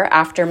fiber,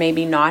 after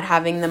maybe not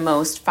having the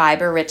most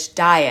fiber-rich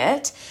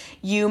diet,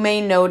 you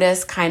may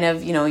notice kind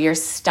of, your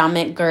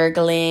stomach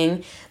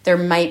gurgling. There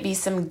might be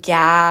some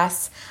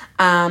gas.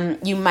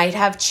 You might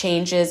have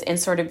changes in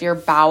sort of your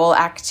bowel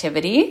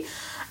activity.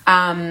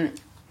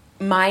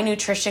 My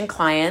nutrition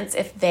clients,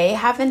 if they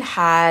haven't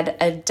had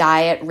a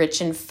diet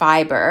rich in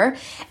fiber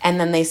and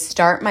then they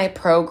start my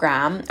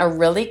program, a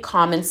really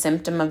common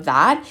symptom of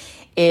that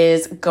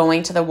is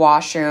going to the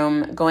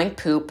washroom, going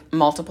poop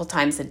multiple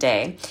times a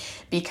day,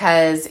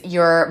 because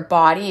your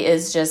body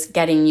is just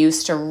getting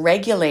used to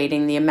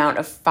regulating the amount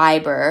of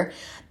fiber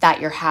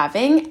that you're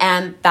having,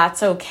 and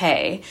that's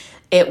okay.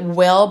 It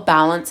will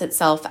balance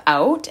itself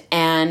out,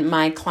 and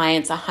my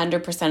clients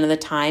 100% of the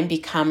time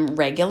become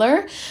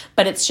regular,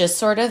 but it's just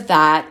sort of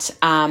that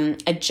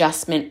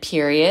adjustment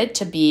period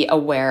to be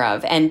aware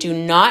of. And do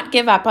not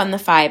give up on the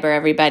fiber,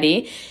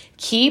 everybody.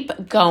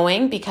 Keep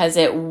going because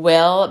it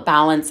will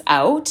balance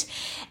out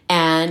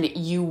and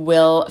you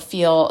will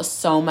feel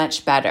so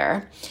much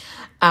better.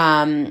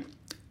 Though,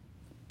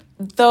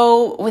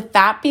 with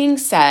that being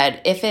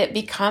said, if it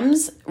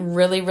becomes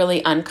really,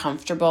 really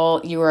uncomfortable,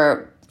 you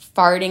are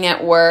farting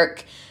at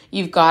work,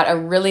 you've got a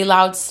really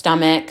loud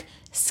stomach,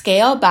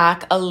 scale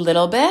back a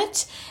little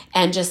bit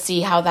and just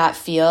see how that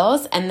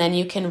feels. And then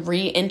you can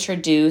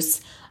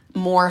reintroduce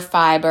more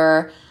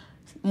fiber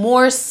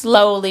more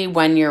slowly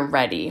when you're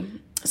ready.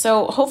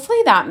 So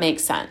hopefully that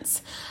makes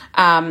sense.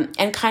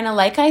 And kind of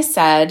like I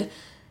said,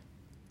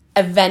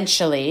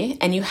 eventually,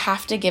 and you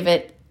have to give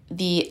it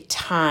the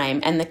time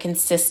and the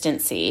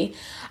consistency.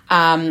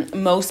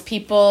 Most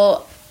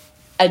people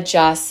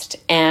adjust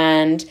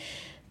and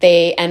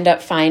they end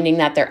up finding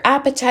that their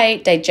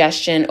appetite,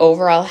 digestion,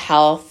 overall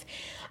health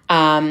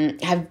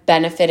have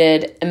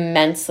benefited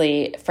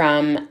immensely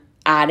from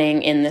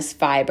adding in this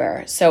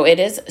fiber. So it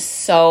is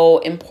so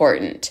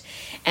important.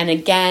 And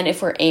again,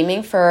 if we're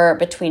aiming for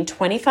between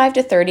 25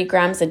 to 30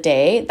 grams a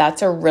day,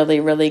 that's a really,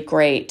 really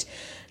great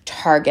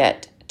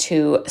target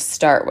to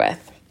start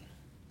with.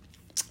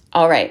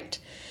 All right.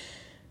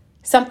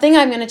 Something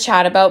I'm going to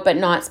chat about but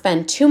not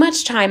spend too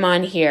much time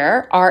on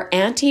here are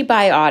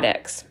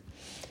antibiotics.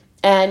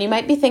 And you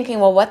might be thinking,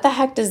 well, what the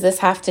heck does this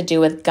have to do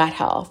with gut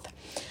health?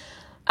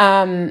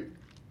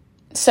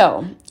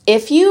 So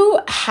if you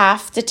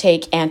have to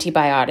take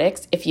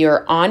antibiotics, if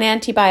you're on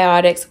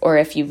antibiotics or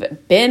if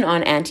you've been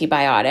on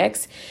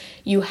antibiotics,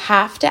 you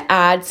have to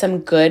add some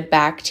good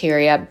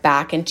bacteria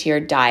back into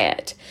your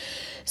diet.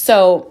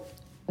 So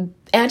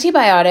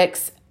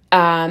antibiotics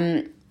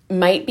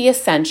might be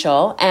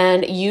essential,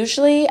 and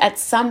usually at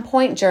some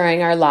point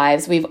during our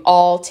lives, we've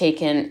all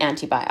taken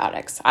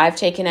antibiotics. I've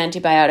taken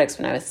antibiotics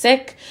when I was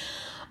sick.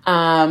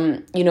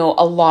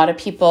 A lot of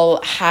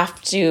people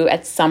have to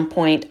at some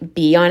point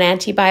be on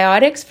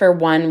antibiotics for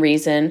one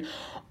reason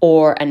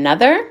or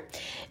another.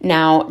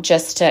 Now,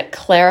 just to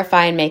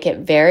clarify and make it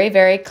very,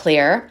 very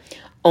clear,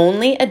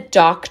 only a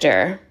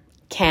doctor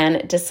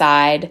can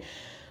decide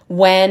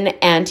when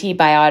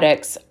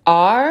antibiotics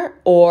are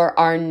or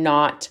are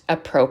not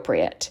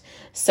appropriate.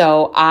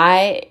 So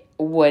I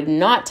would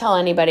not tell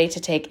anybody to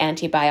take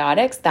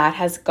antibiotics. That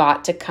has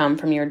got to come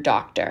from your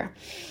doctor.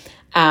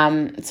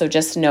 So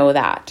just know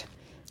that.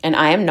 And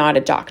I am not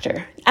a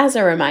doctor, as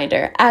a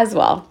reminder as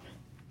well.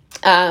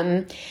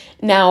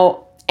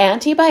 Now,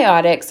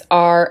 antibiotics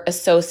are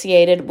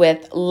associated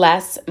with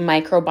less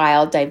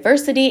microbial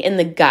diversity in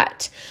the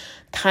gut,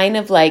 kind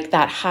of like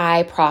that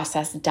high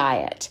processed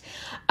diet.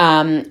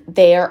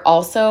 They are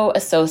also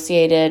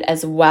associated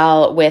as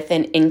well with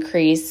an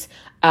increase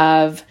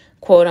of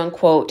quote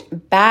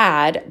unquote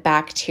bad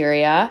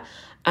bacteria,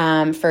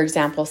 for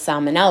example,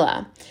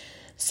 salmonella.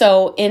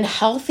 So in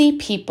healthy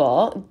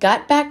people,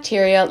 gut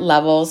bacteria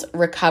levels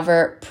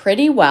recover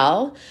pretty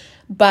well,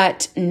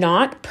 but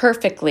not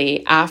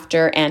perfectly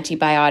after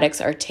antibiotics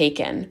are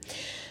taken.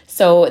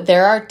 So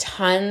there are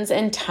tons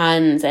and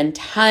tons and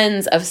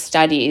tons of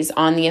studies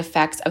on the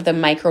effects of the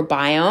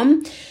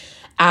microbiome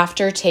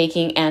after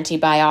taking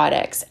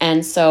antibiotics.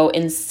 And so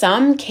in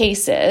some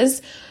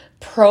cases,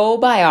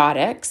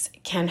 probiotics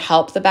can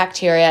help the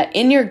bacteria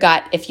in your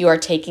gut if you are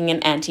taking an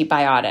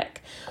antibiotic.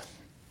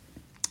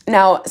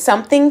 Now,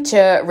 something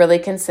to really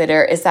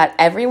consider is that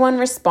everyone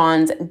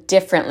responds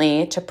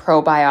differently to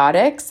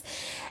probiotics,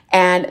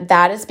 and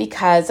that is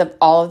because of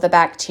all of the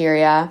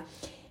bacteria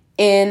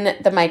in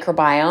the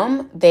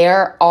microbiome.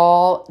 They're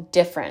all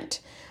different.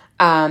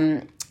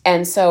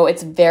 And so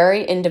it's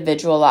very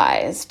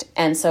individualized.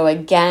 And so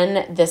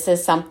again, this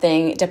is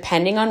something,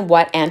 depending on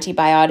what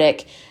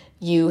antibiotic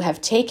you have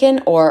taken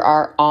or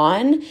are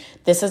on,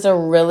 this is a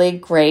really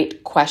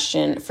great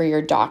question for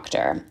your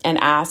doctor, and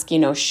ask,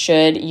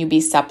 should you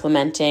be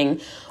supplementing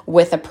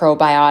with a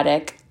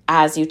probiotic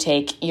as you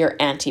take your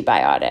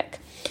antibiotic?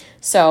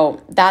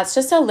 So that's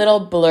just a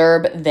little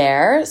blurb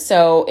there.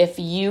 So if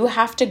you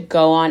have to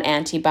go on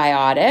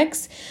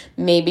antibiotics,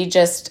 maybe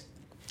just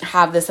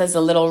have this as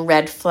a little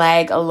red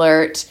flag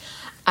alert,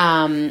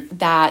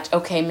 that,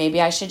 okay,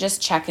 maybe I should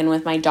just check in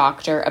with my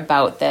doctor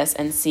about this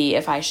and see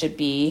if I should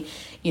be,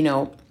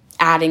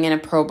 adding in a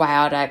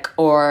probiotic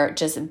or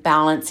just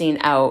balancing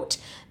out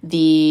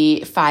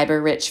the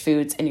fiber-rich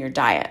foods in your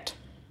diet.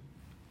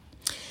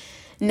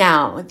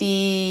 Now,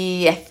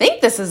 I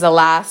think this is the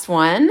last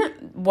one.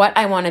 What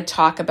I want to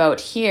talk about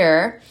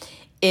here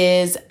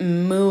is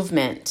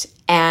movement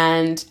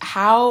and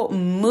how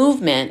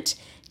movement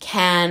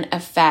can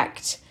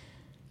affect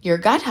your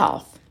gut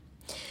health.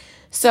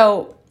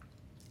 So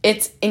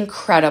it's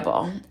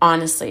incredible,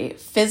 honestly.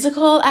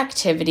 Physical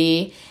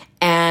activity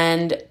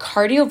and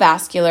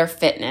cardiovascular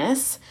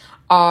fitness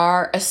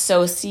are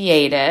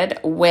associated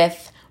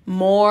with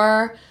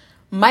more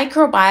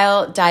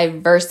microbial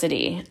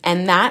diversity,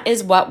 and that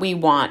is what we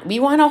want. We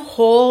want a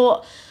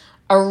whole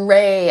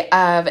array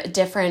of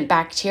different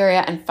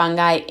bacteria and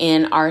fungi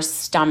in our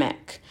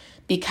stomach,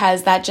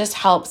 because that just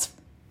helps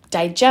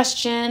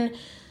digestion,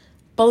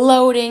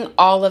 bloating,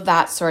 all of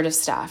that sort of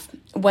stuff.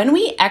 When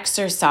we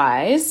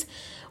exercise,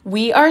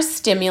 we are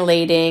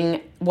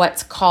stimulating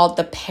what's called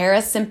the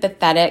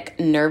parasympathetic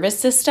nervous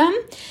system.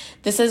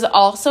 This is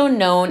also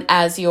known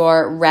as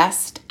your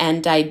rest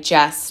and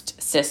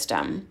digest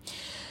system.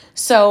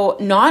 So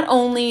not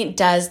only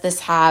does this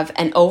have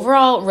an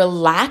overall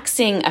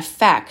relaxing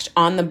effect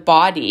on the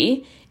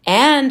body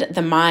and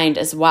the mind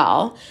as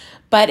well.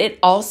 But it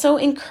also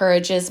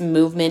encourages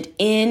movement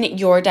in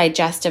your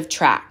digestive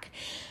tract,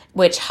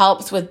 which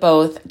helps with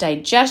both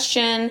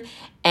digestion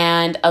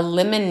and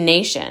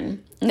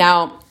elimination.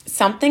 Now,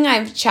 something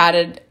I've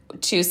chatted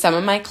to some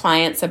of my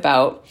clients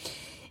about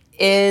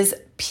is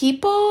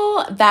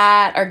people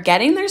that are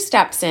getting their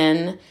steps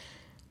in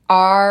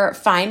are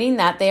finding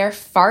that they are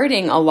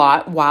farting a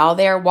lot while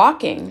they're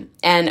walking.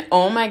 And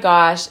oh my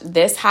gosh,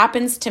 this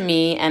happens to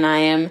me, and I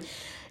am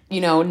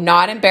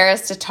not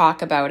embarrassed to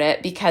talk about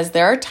it, because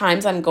there are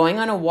times I'm going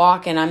on a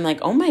walk and I'm like,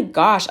 oh my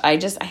gosh, I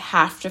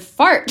have to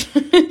fart.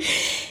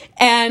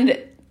 And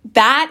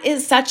that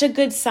is such a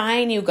good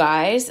sign, you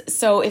guys.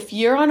 So if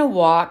you're on a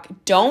walk,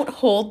 don't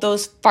hold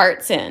those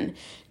farts in.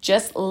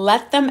 Just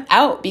let them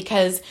out,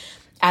 because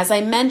as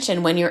I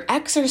mentioned, when you're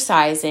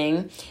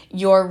exercising,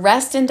 your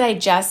rest and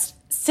digest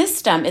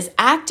system is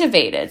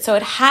activated. So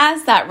it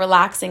has that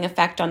relaxing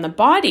effect on the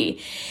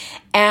body.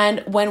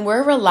 And when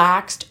we're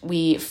relaxed,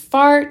 we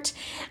fart.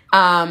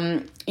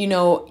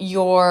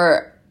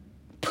 Your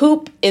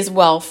poop is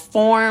well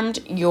formed.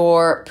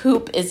 Your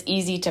poop is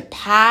easy to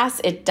pass.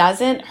 It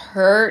doesn't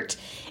hurt.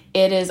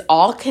 It is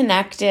all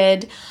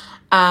connected.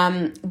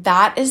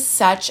 That is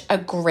such a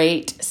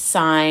great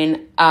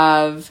sign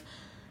of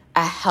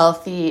a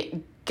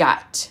healthy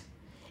gut.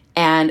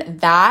 And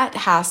that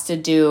has to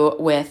do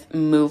with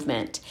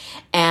movement.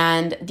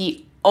 And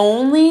the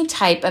only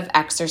type of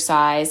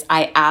exercise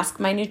I ask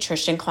my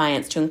nutrition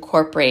clients to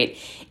incorporate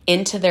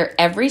into their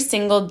every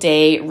single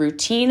day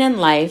routine in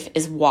life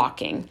is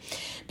walking.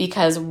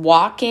 Because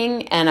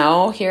walking,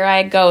 and here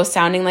I go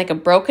sounding like a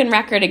broken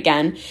record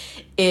again,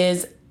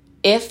 is,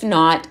 if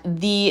not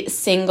the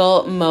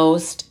single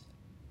most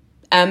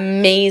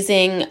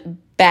amazing,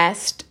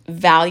 best,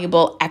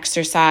 valuable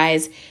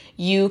exercise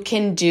you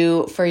can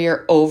do for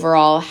your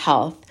overall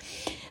health.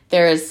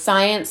 There is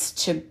science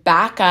to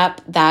back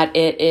up that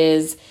it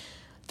is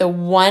the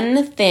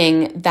one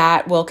thing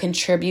that will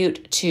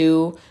contribute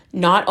to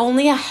not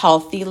only a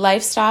healthy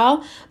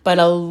lifestyle, but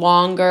a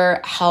longer,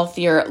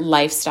 healthier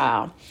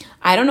lifestyle.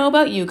 I don't know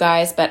about you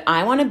guys, but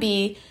I want to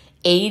be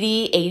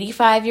 80,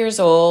 85 years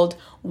old,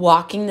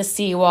 walking the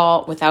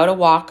seawall without a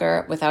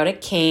walker, without a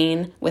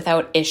cane,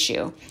 without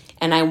issue.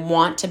 And I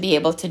want to be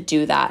able to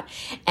do that.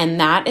 And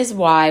that is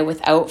why,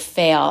 without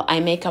fail, I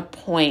make a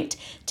point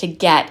to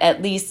get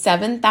at least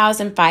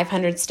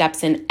 7,500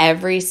 steps in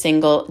every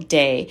single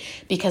day,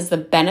 because the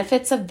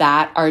benefits of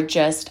that are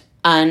just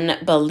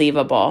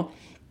unbelievable.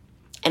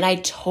 And I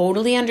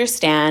totally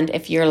understand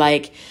if you're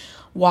like,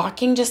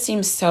 walking just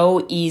seems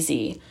so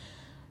easy.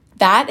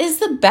 That is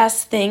the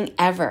best thing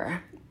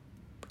ever.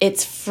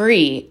 It's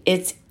free.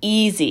 It's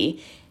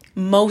easy.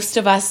 Most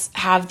of us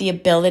have the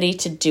ability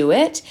to do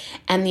it,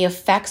 and the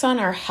effects on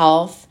our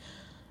health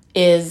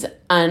is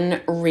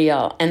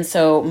unreal. And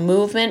so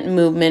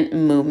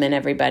movement,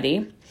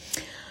 everybody.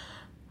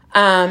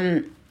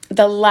 The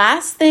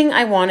last thing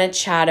I want to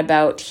chat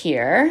about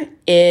here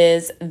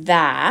is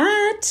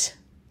that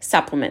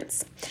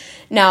supplements.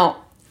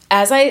 Now,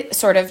 as I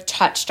sort of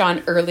touched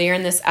on earlier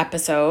in this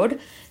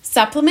episode,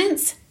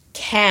 supplements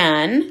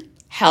can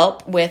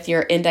help with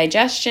your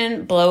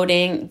indigestion,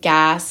 bloating,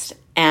 gas,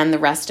 and the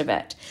rest of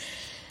it.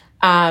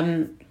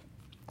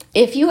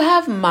 If you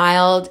have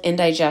mild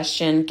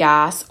indigestion,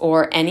 gas,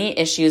 or any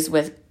issues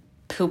with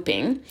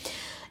pooping,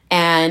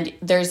 and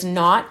there's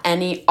not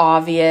any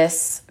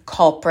obvious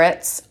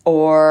culprits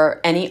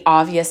or any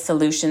obvious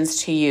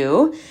solutions to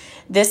you,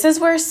 this is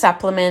where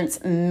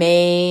supplements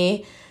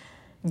may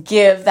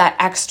give that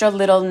extra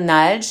little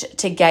nudge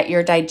to get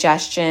your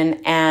digestion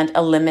and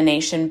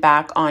elimination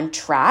back on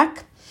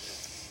track.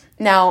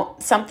 Now,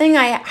 something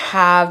I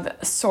have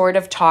sort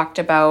of talked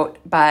about,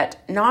 but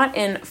not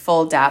in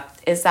full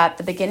depth, is that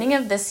the beginning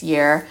of this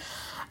year,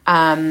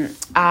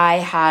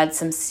 I had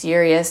some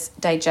serious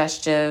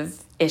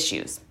digestive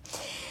issues.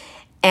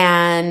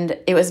 And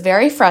it was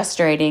very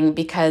frustrating,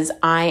 because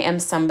I am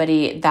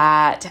somebody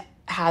that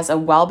has a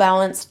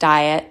well-balanced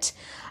diet.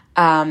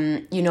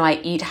 I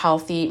eat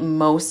healthy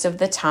most of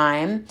the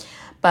time,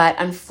 but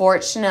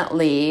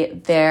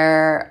unfortunately,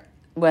 there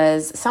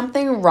was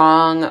something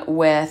wrong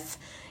with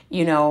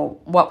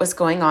what was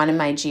going on in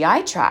my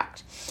GI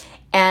tract.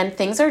 And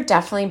things are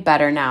definitely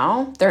better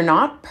now. They're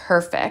not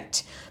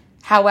perfect.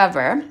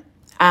 However,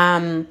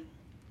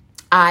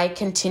 I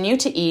continue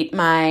to eat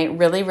my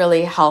really,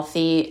 really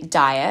healthy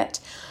diet,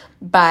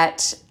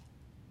 but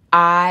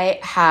I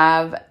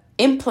have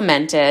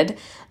implemented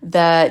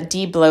the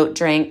de-bloat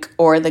drink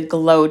or the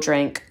glow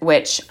drink,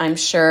 which I'm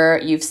sure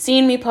you've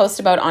seen me post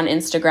about on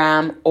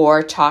Instagram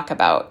or talk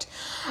about.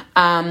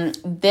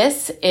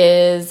 This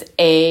is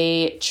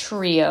a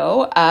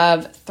trio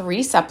of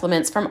 3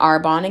 supplements from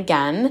Arbonne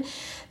again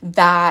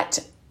that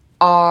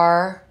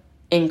are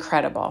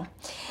incredible.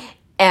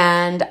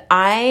 And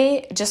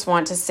I just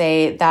want to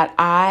say that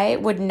I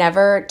would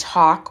never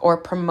talk or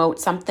promote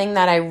something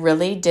that I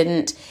really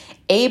didn't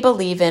A,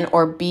 believe in,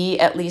 or B,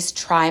 at least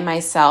try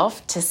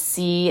myself to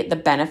see the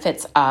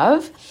benefits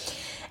of.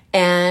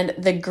 And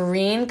the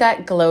Green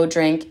Gut Glow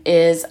Drink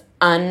is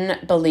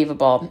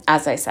unbelievable,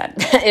 as I said.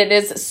 It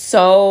is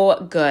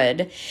so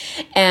good.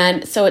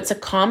 And so it's a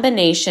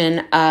combination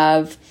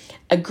of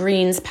a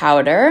greens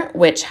powder,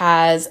 which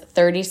has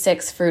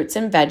 36 fruits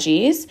and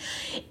veggies.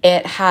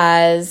 It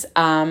has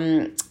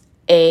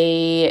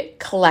a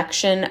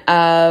collection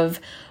of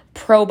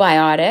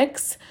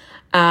probiotics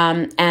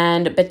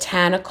and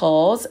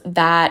botanicals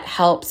that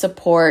help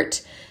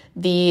support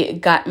the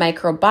gut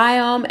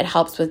microbiome. It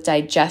helps with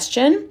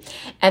digestion.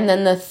 And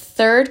then the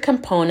third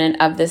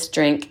component of this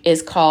drink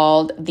is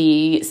called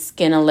the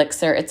Skin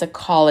Elixir. It's a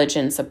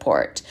collagen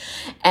support.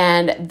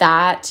 And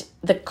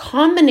the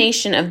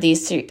combination of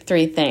these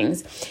three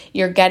things,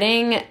 you're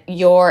getting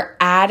your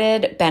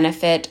added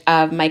benefit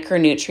of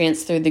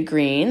micronutrients through the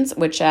greens,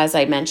 which, as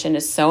I mentioned,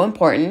 is so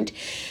important.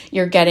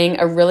 You're getting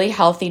a really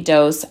healthy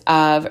dose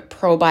of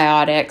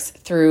probiotics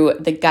through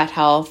the gut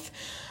health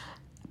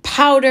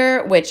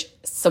powder, which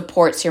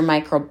supports your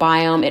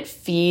microbiome. It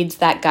feeds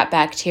that gut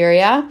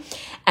bacteria.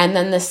 And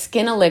then the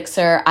Skin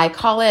Elixir, I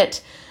call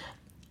it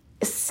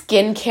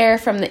skincare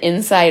from the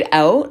inside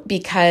out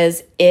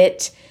because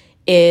it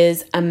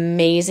is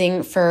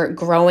amazing for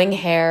growing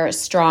hair,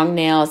 strong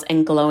nails,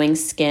 and glowing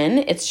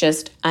skin. It's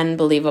just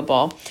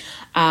unbelievable.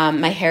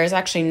 My hair has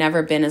actually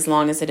never been as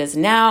long as it is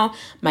now.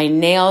 My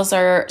nails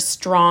are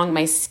strong.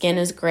 My skin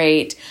is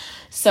great.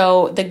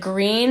 So the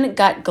Green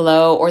Gut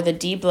Glow or the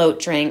De-Bloat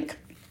drink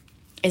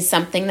is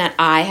something that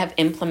I have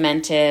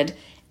implemented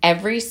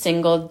every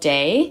single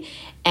day,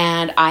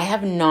 and I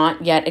have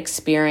not yet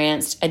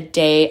experienced a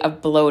day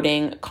of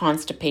bloating,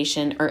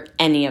 constipation, or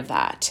any of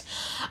that.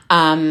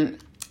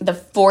 The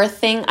fourth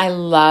thing I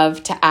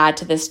love to add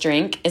to this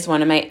drink is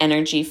one of my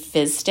Energy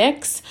Fizz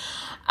Sticks.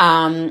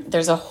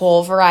 There's a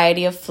whole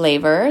variety of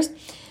flavors.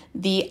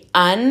 The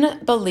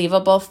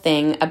unbelievable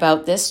thing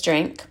about this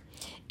drink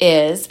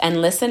is,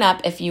 and listen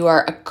up if you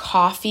are a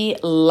coffee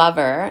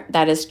lover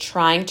that is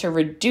trying to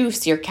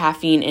reduce your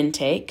caffeine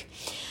intake,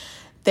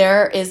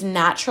 there is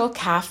natural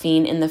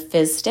caffeine in the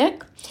Fizz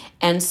Stick.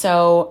 And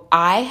so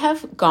I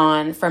have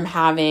gone from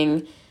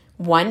having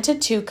 1 to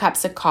 2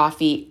 cups of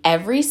coffee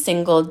every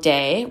single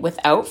day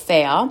without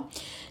fail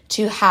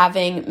to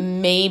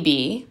having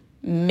maybe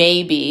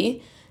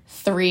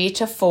 3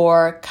 to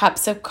 4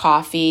 cups of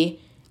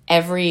coffee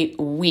every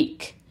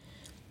week.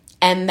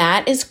 And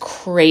that is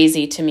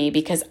crazy to me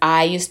because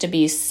I used to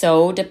be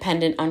so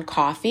dependent on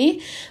coffee,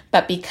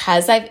 but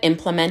because I've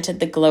implemented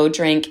the Glow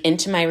drink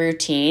into my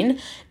routine,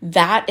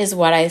 that is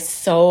what I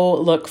so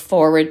look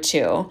forward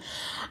to.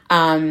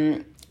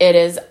 It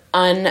is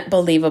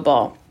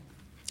unbelievable.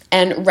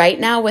 And right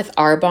now with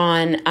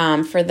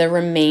Arbonne, for the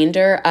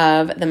remainder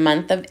of the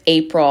month of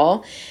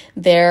April,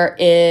 there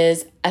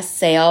is a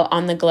sale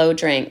on the Glow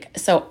drink.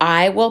 So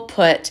I will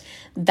put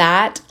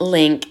that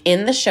link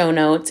in the show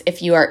notes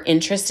if you are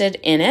interested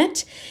in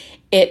it.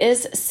 It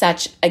is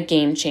such a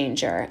game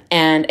changer.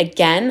 And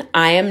again,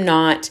 I am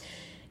not,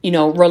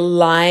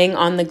 relying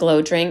on the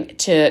Glow drink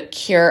to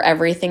cure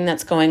everything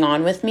that's going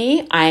on with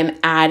me. I'm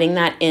adding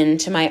that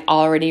into my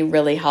already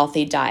really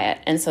healthy diet.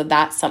 And so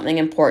that's something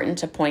important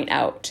to point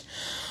out.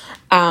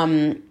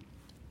 For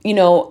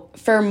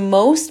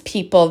most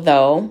people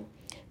though,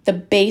 the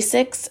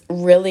basics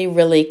really,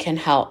 really can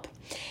help.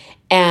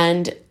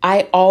 And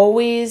I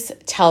always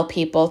tell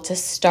people to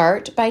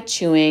start by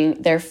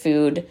chewing their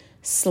food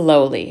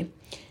slowly.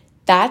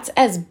 That's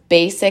as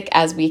basic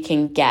as we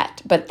can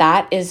get, but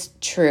that is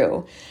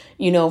true.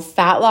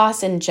 Fat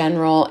loss in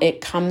general,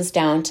 it comes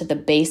down to the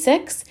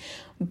basics,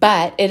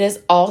 but it is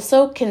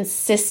also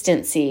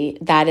consistency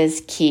that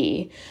is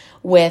key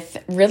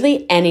with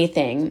really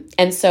anything.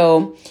 And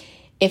so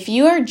if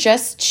you are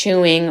just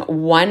chewing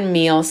one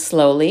meal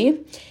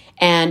slowly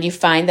and you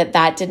find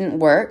that didn't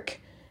work,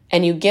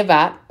 and you give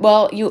up,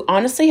 well, you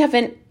honestly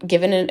haven't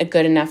given it a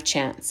good enough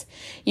chance.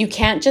 You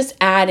can't just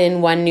add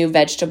in one new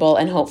vegetable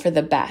and hope for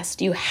the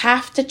best. You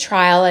have to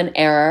trial and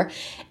error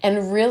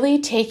and really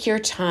take your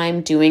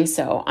time doing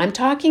so. I'm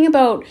talking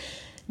about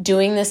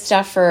doing this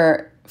stuff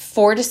for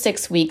 4 to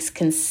 6 weeks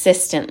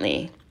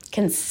consistently.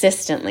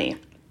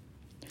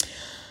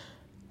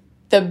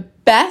 The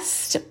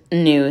best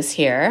news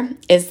here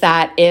is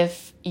that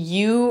if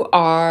you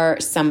are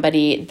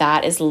somebody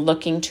that is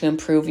looking to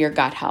improve your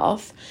gut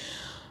health,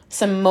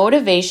 some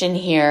motivation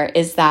here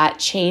is that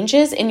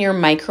changes in your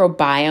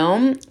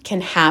microbiome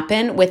can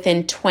happen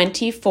within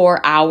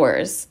 24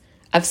 hours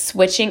of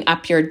switching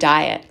up your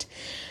diet.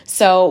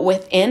 So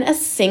within a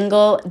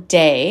single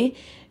day,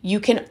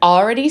 you can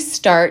already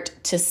start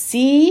to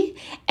see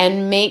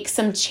and make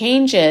some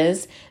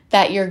changes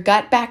that your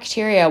gut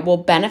bacteria will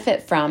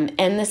benefit from.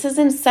 And this is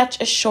in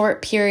such a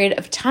short period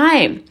of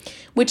time,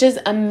 which is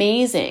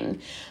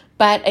amazing.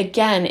 But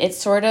again, it's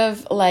sort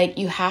of like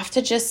you have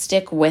to just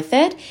stick with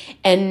it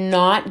and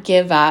not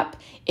give up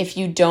if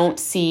you don't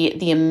see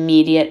the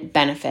immediate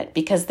benefit,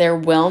 because there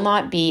will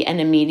not be an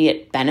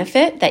immediate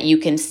benefit that you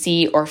can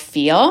see or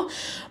feel,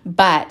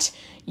 but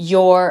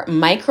your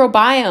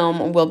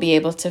microbiome will be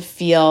able to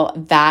feel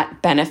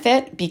that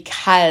benefit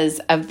because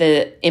of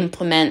the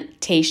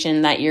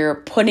implementation that you're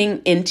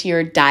putting into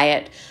your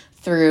diet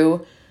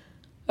through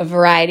a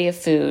variety of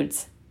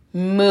foods,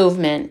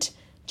 movement,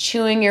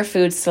 chewing your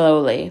food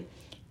slowly,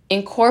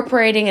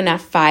 incorporating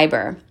enough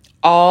fiber,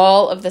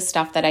 all of the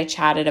stuff that I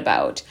chatted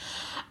about.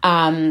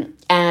 And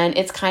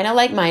it's kind of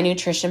like my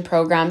nutrition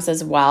programs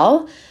as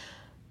well.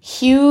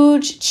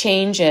 Huge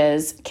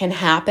changes can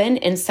happen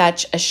in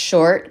such a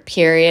short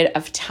period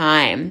of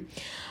time.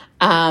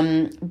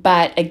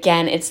 But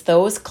again, it's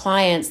those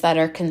clients that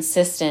are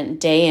consistent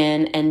day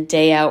in and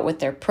day out with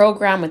their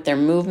program, with their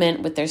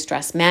movement, with their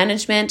stress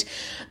management.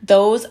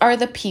 Those are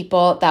the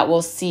people that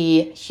will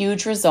see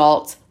huge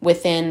results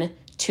within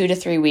 2 to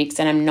 3 weeks.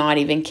 And I'm not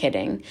even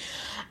kidding.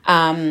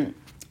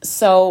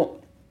 So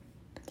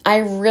I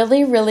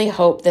really, really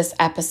hope this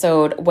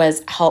episode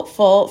was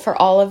helpful for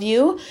all of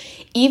you.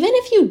 Even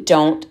if you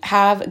don't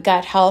have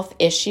gut health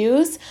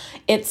issues,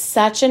 it's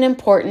such an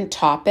important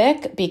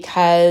topic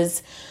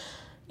because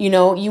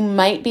you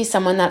might be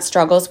someone that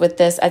struggles with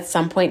this at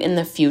some point in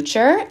the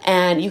future,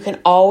 and you can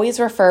always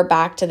refer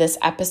back to this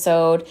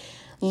episode,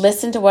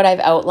 listen to what I've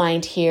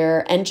outlined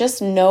here, and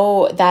just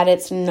know that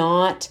it's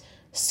not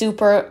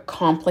super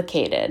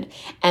complicated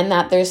and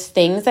that there's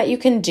things that you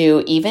can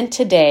do even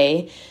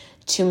today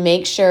to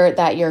make sure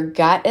that your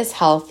gut is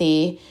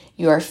healthy,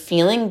 you are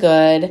feeling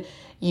good,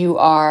 you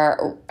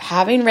are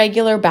having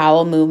regular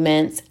bowel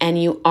movements,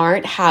 and you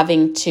aren't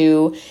having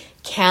to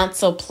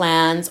cancel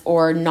plans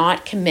or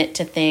not commit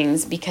to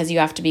things because you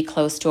have to be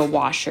close to a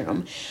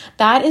washroom.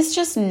 That is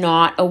just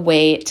not a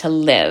way to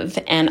live.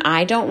 And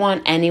I don't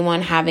want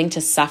anyone having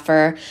to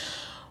suffer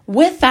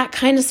with that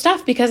kind of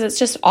stuff because it's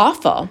just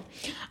awful.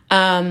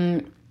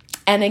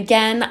 And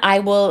again, I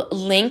will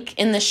link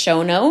in the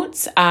show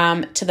notes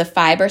to the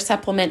fiber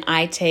supplement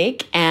I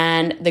take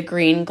and the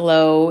Green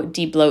Glow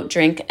Debloat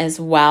drink as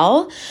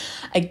well.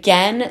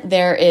 Again,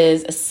 there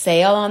is a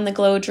sale on the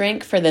Glow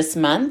drink for this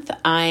month.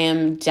 I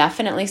am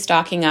definitely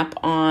stocking up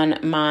on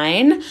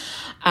mine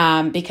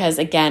because,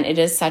 again, it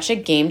is such a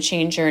game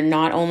changer,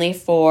 not only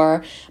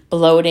for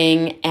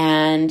bloating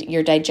and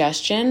your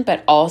digestion,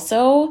 but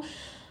also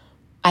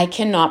I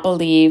cannot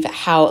believe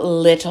how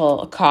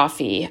little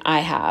coffee I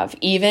have.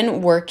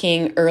 Even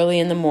working early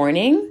in the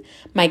morning,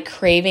 my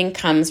craving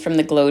comes from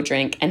the Glow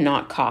drink and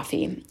not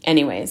coffee.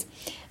 Anyways,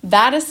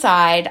 that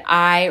aside,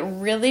 I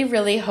really,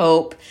 really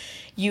hope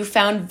you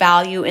found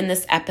value in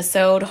this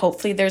episode.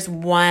 Hopefully there's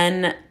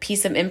one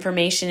piece of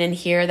information in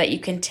here that you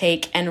can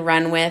take and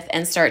run with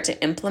and start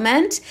to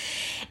implement.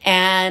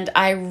 And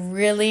I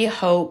really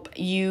hope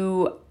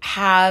you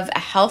have a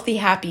healthy,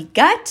 happy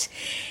gut.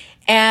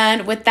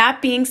 And with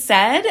that being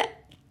said,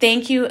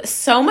 thank you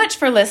so much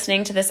for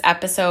listening to this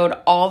episode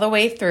all the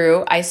way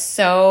through. I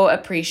so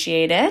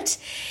appreciate it.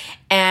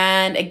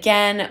 And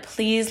again,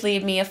 please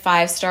leave me a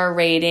 5-star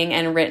rating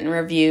and written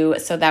review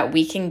so that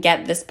we can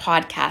get this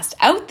podcast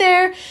out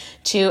there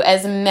to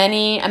as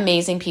many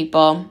amazing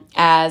people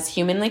as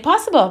humanly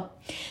possible.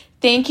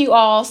 Thank you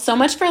all so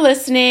much for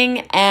listening,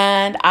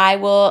 and I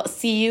will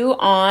see you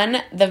on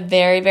the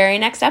very, very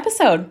next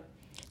episode.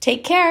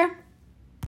 Take care.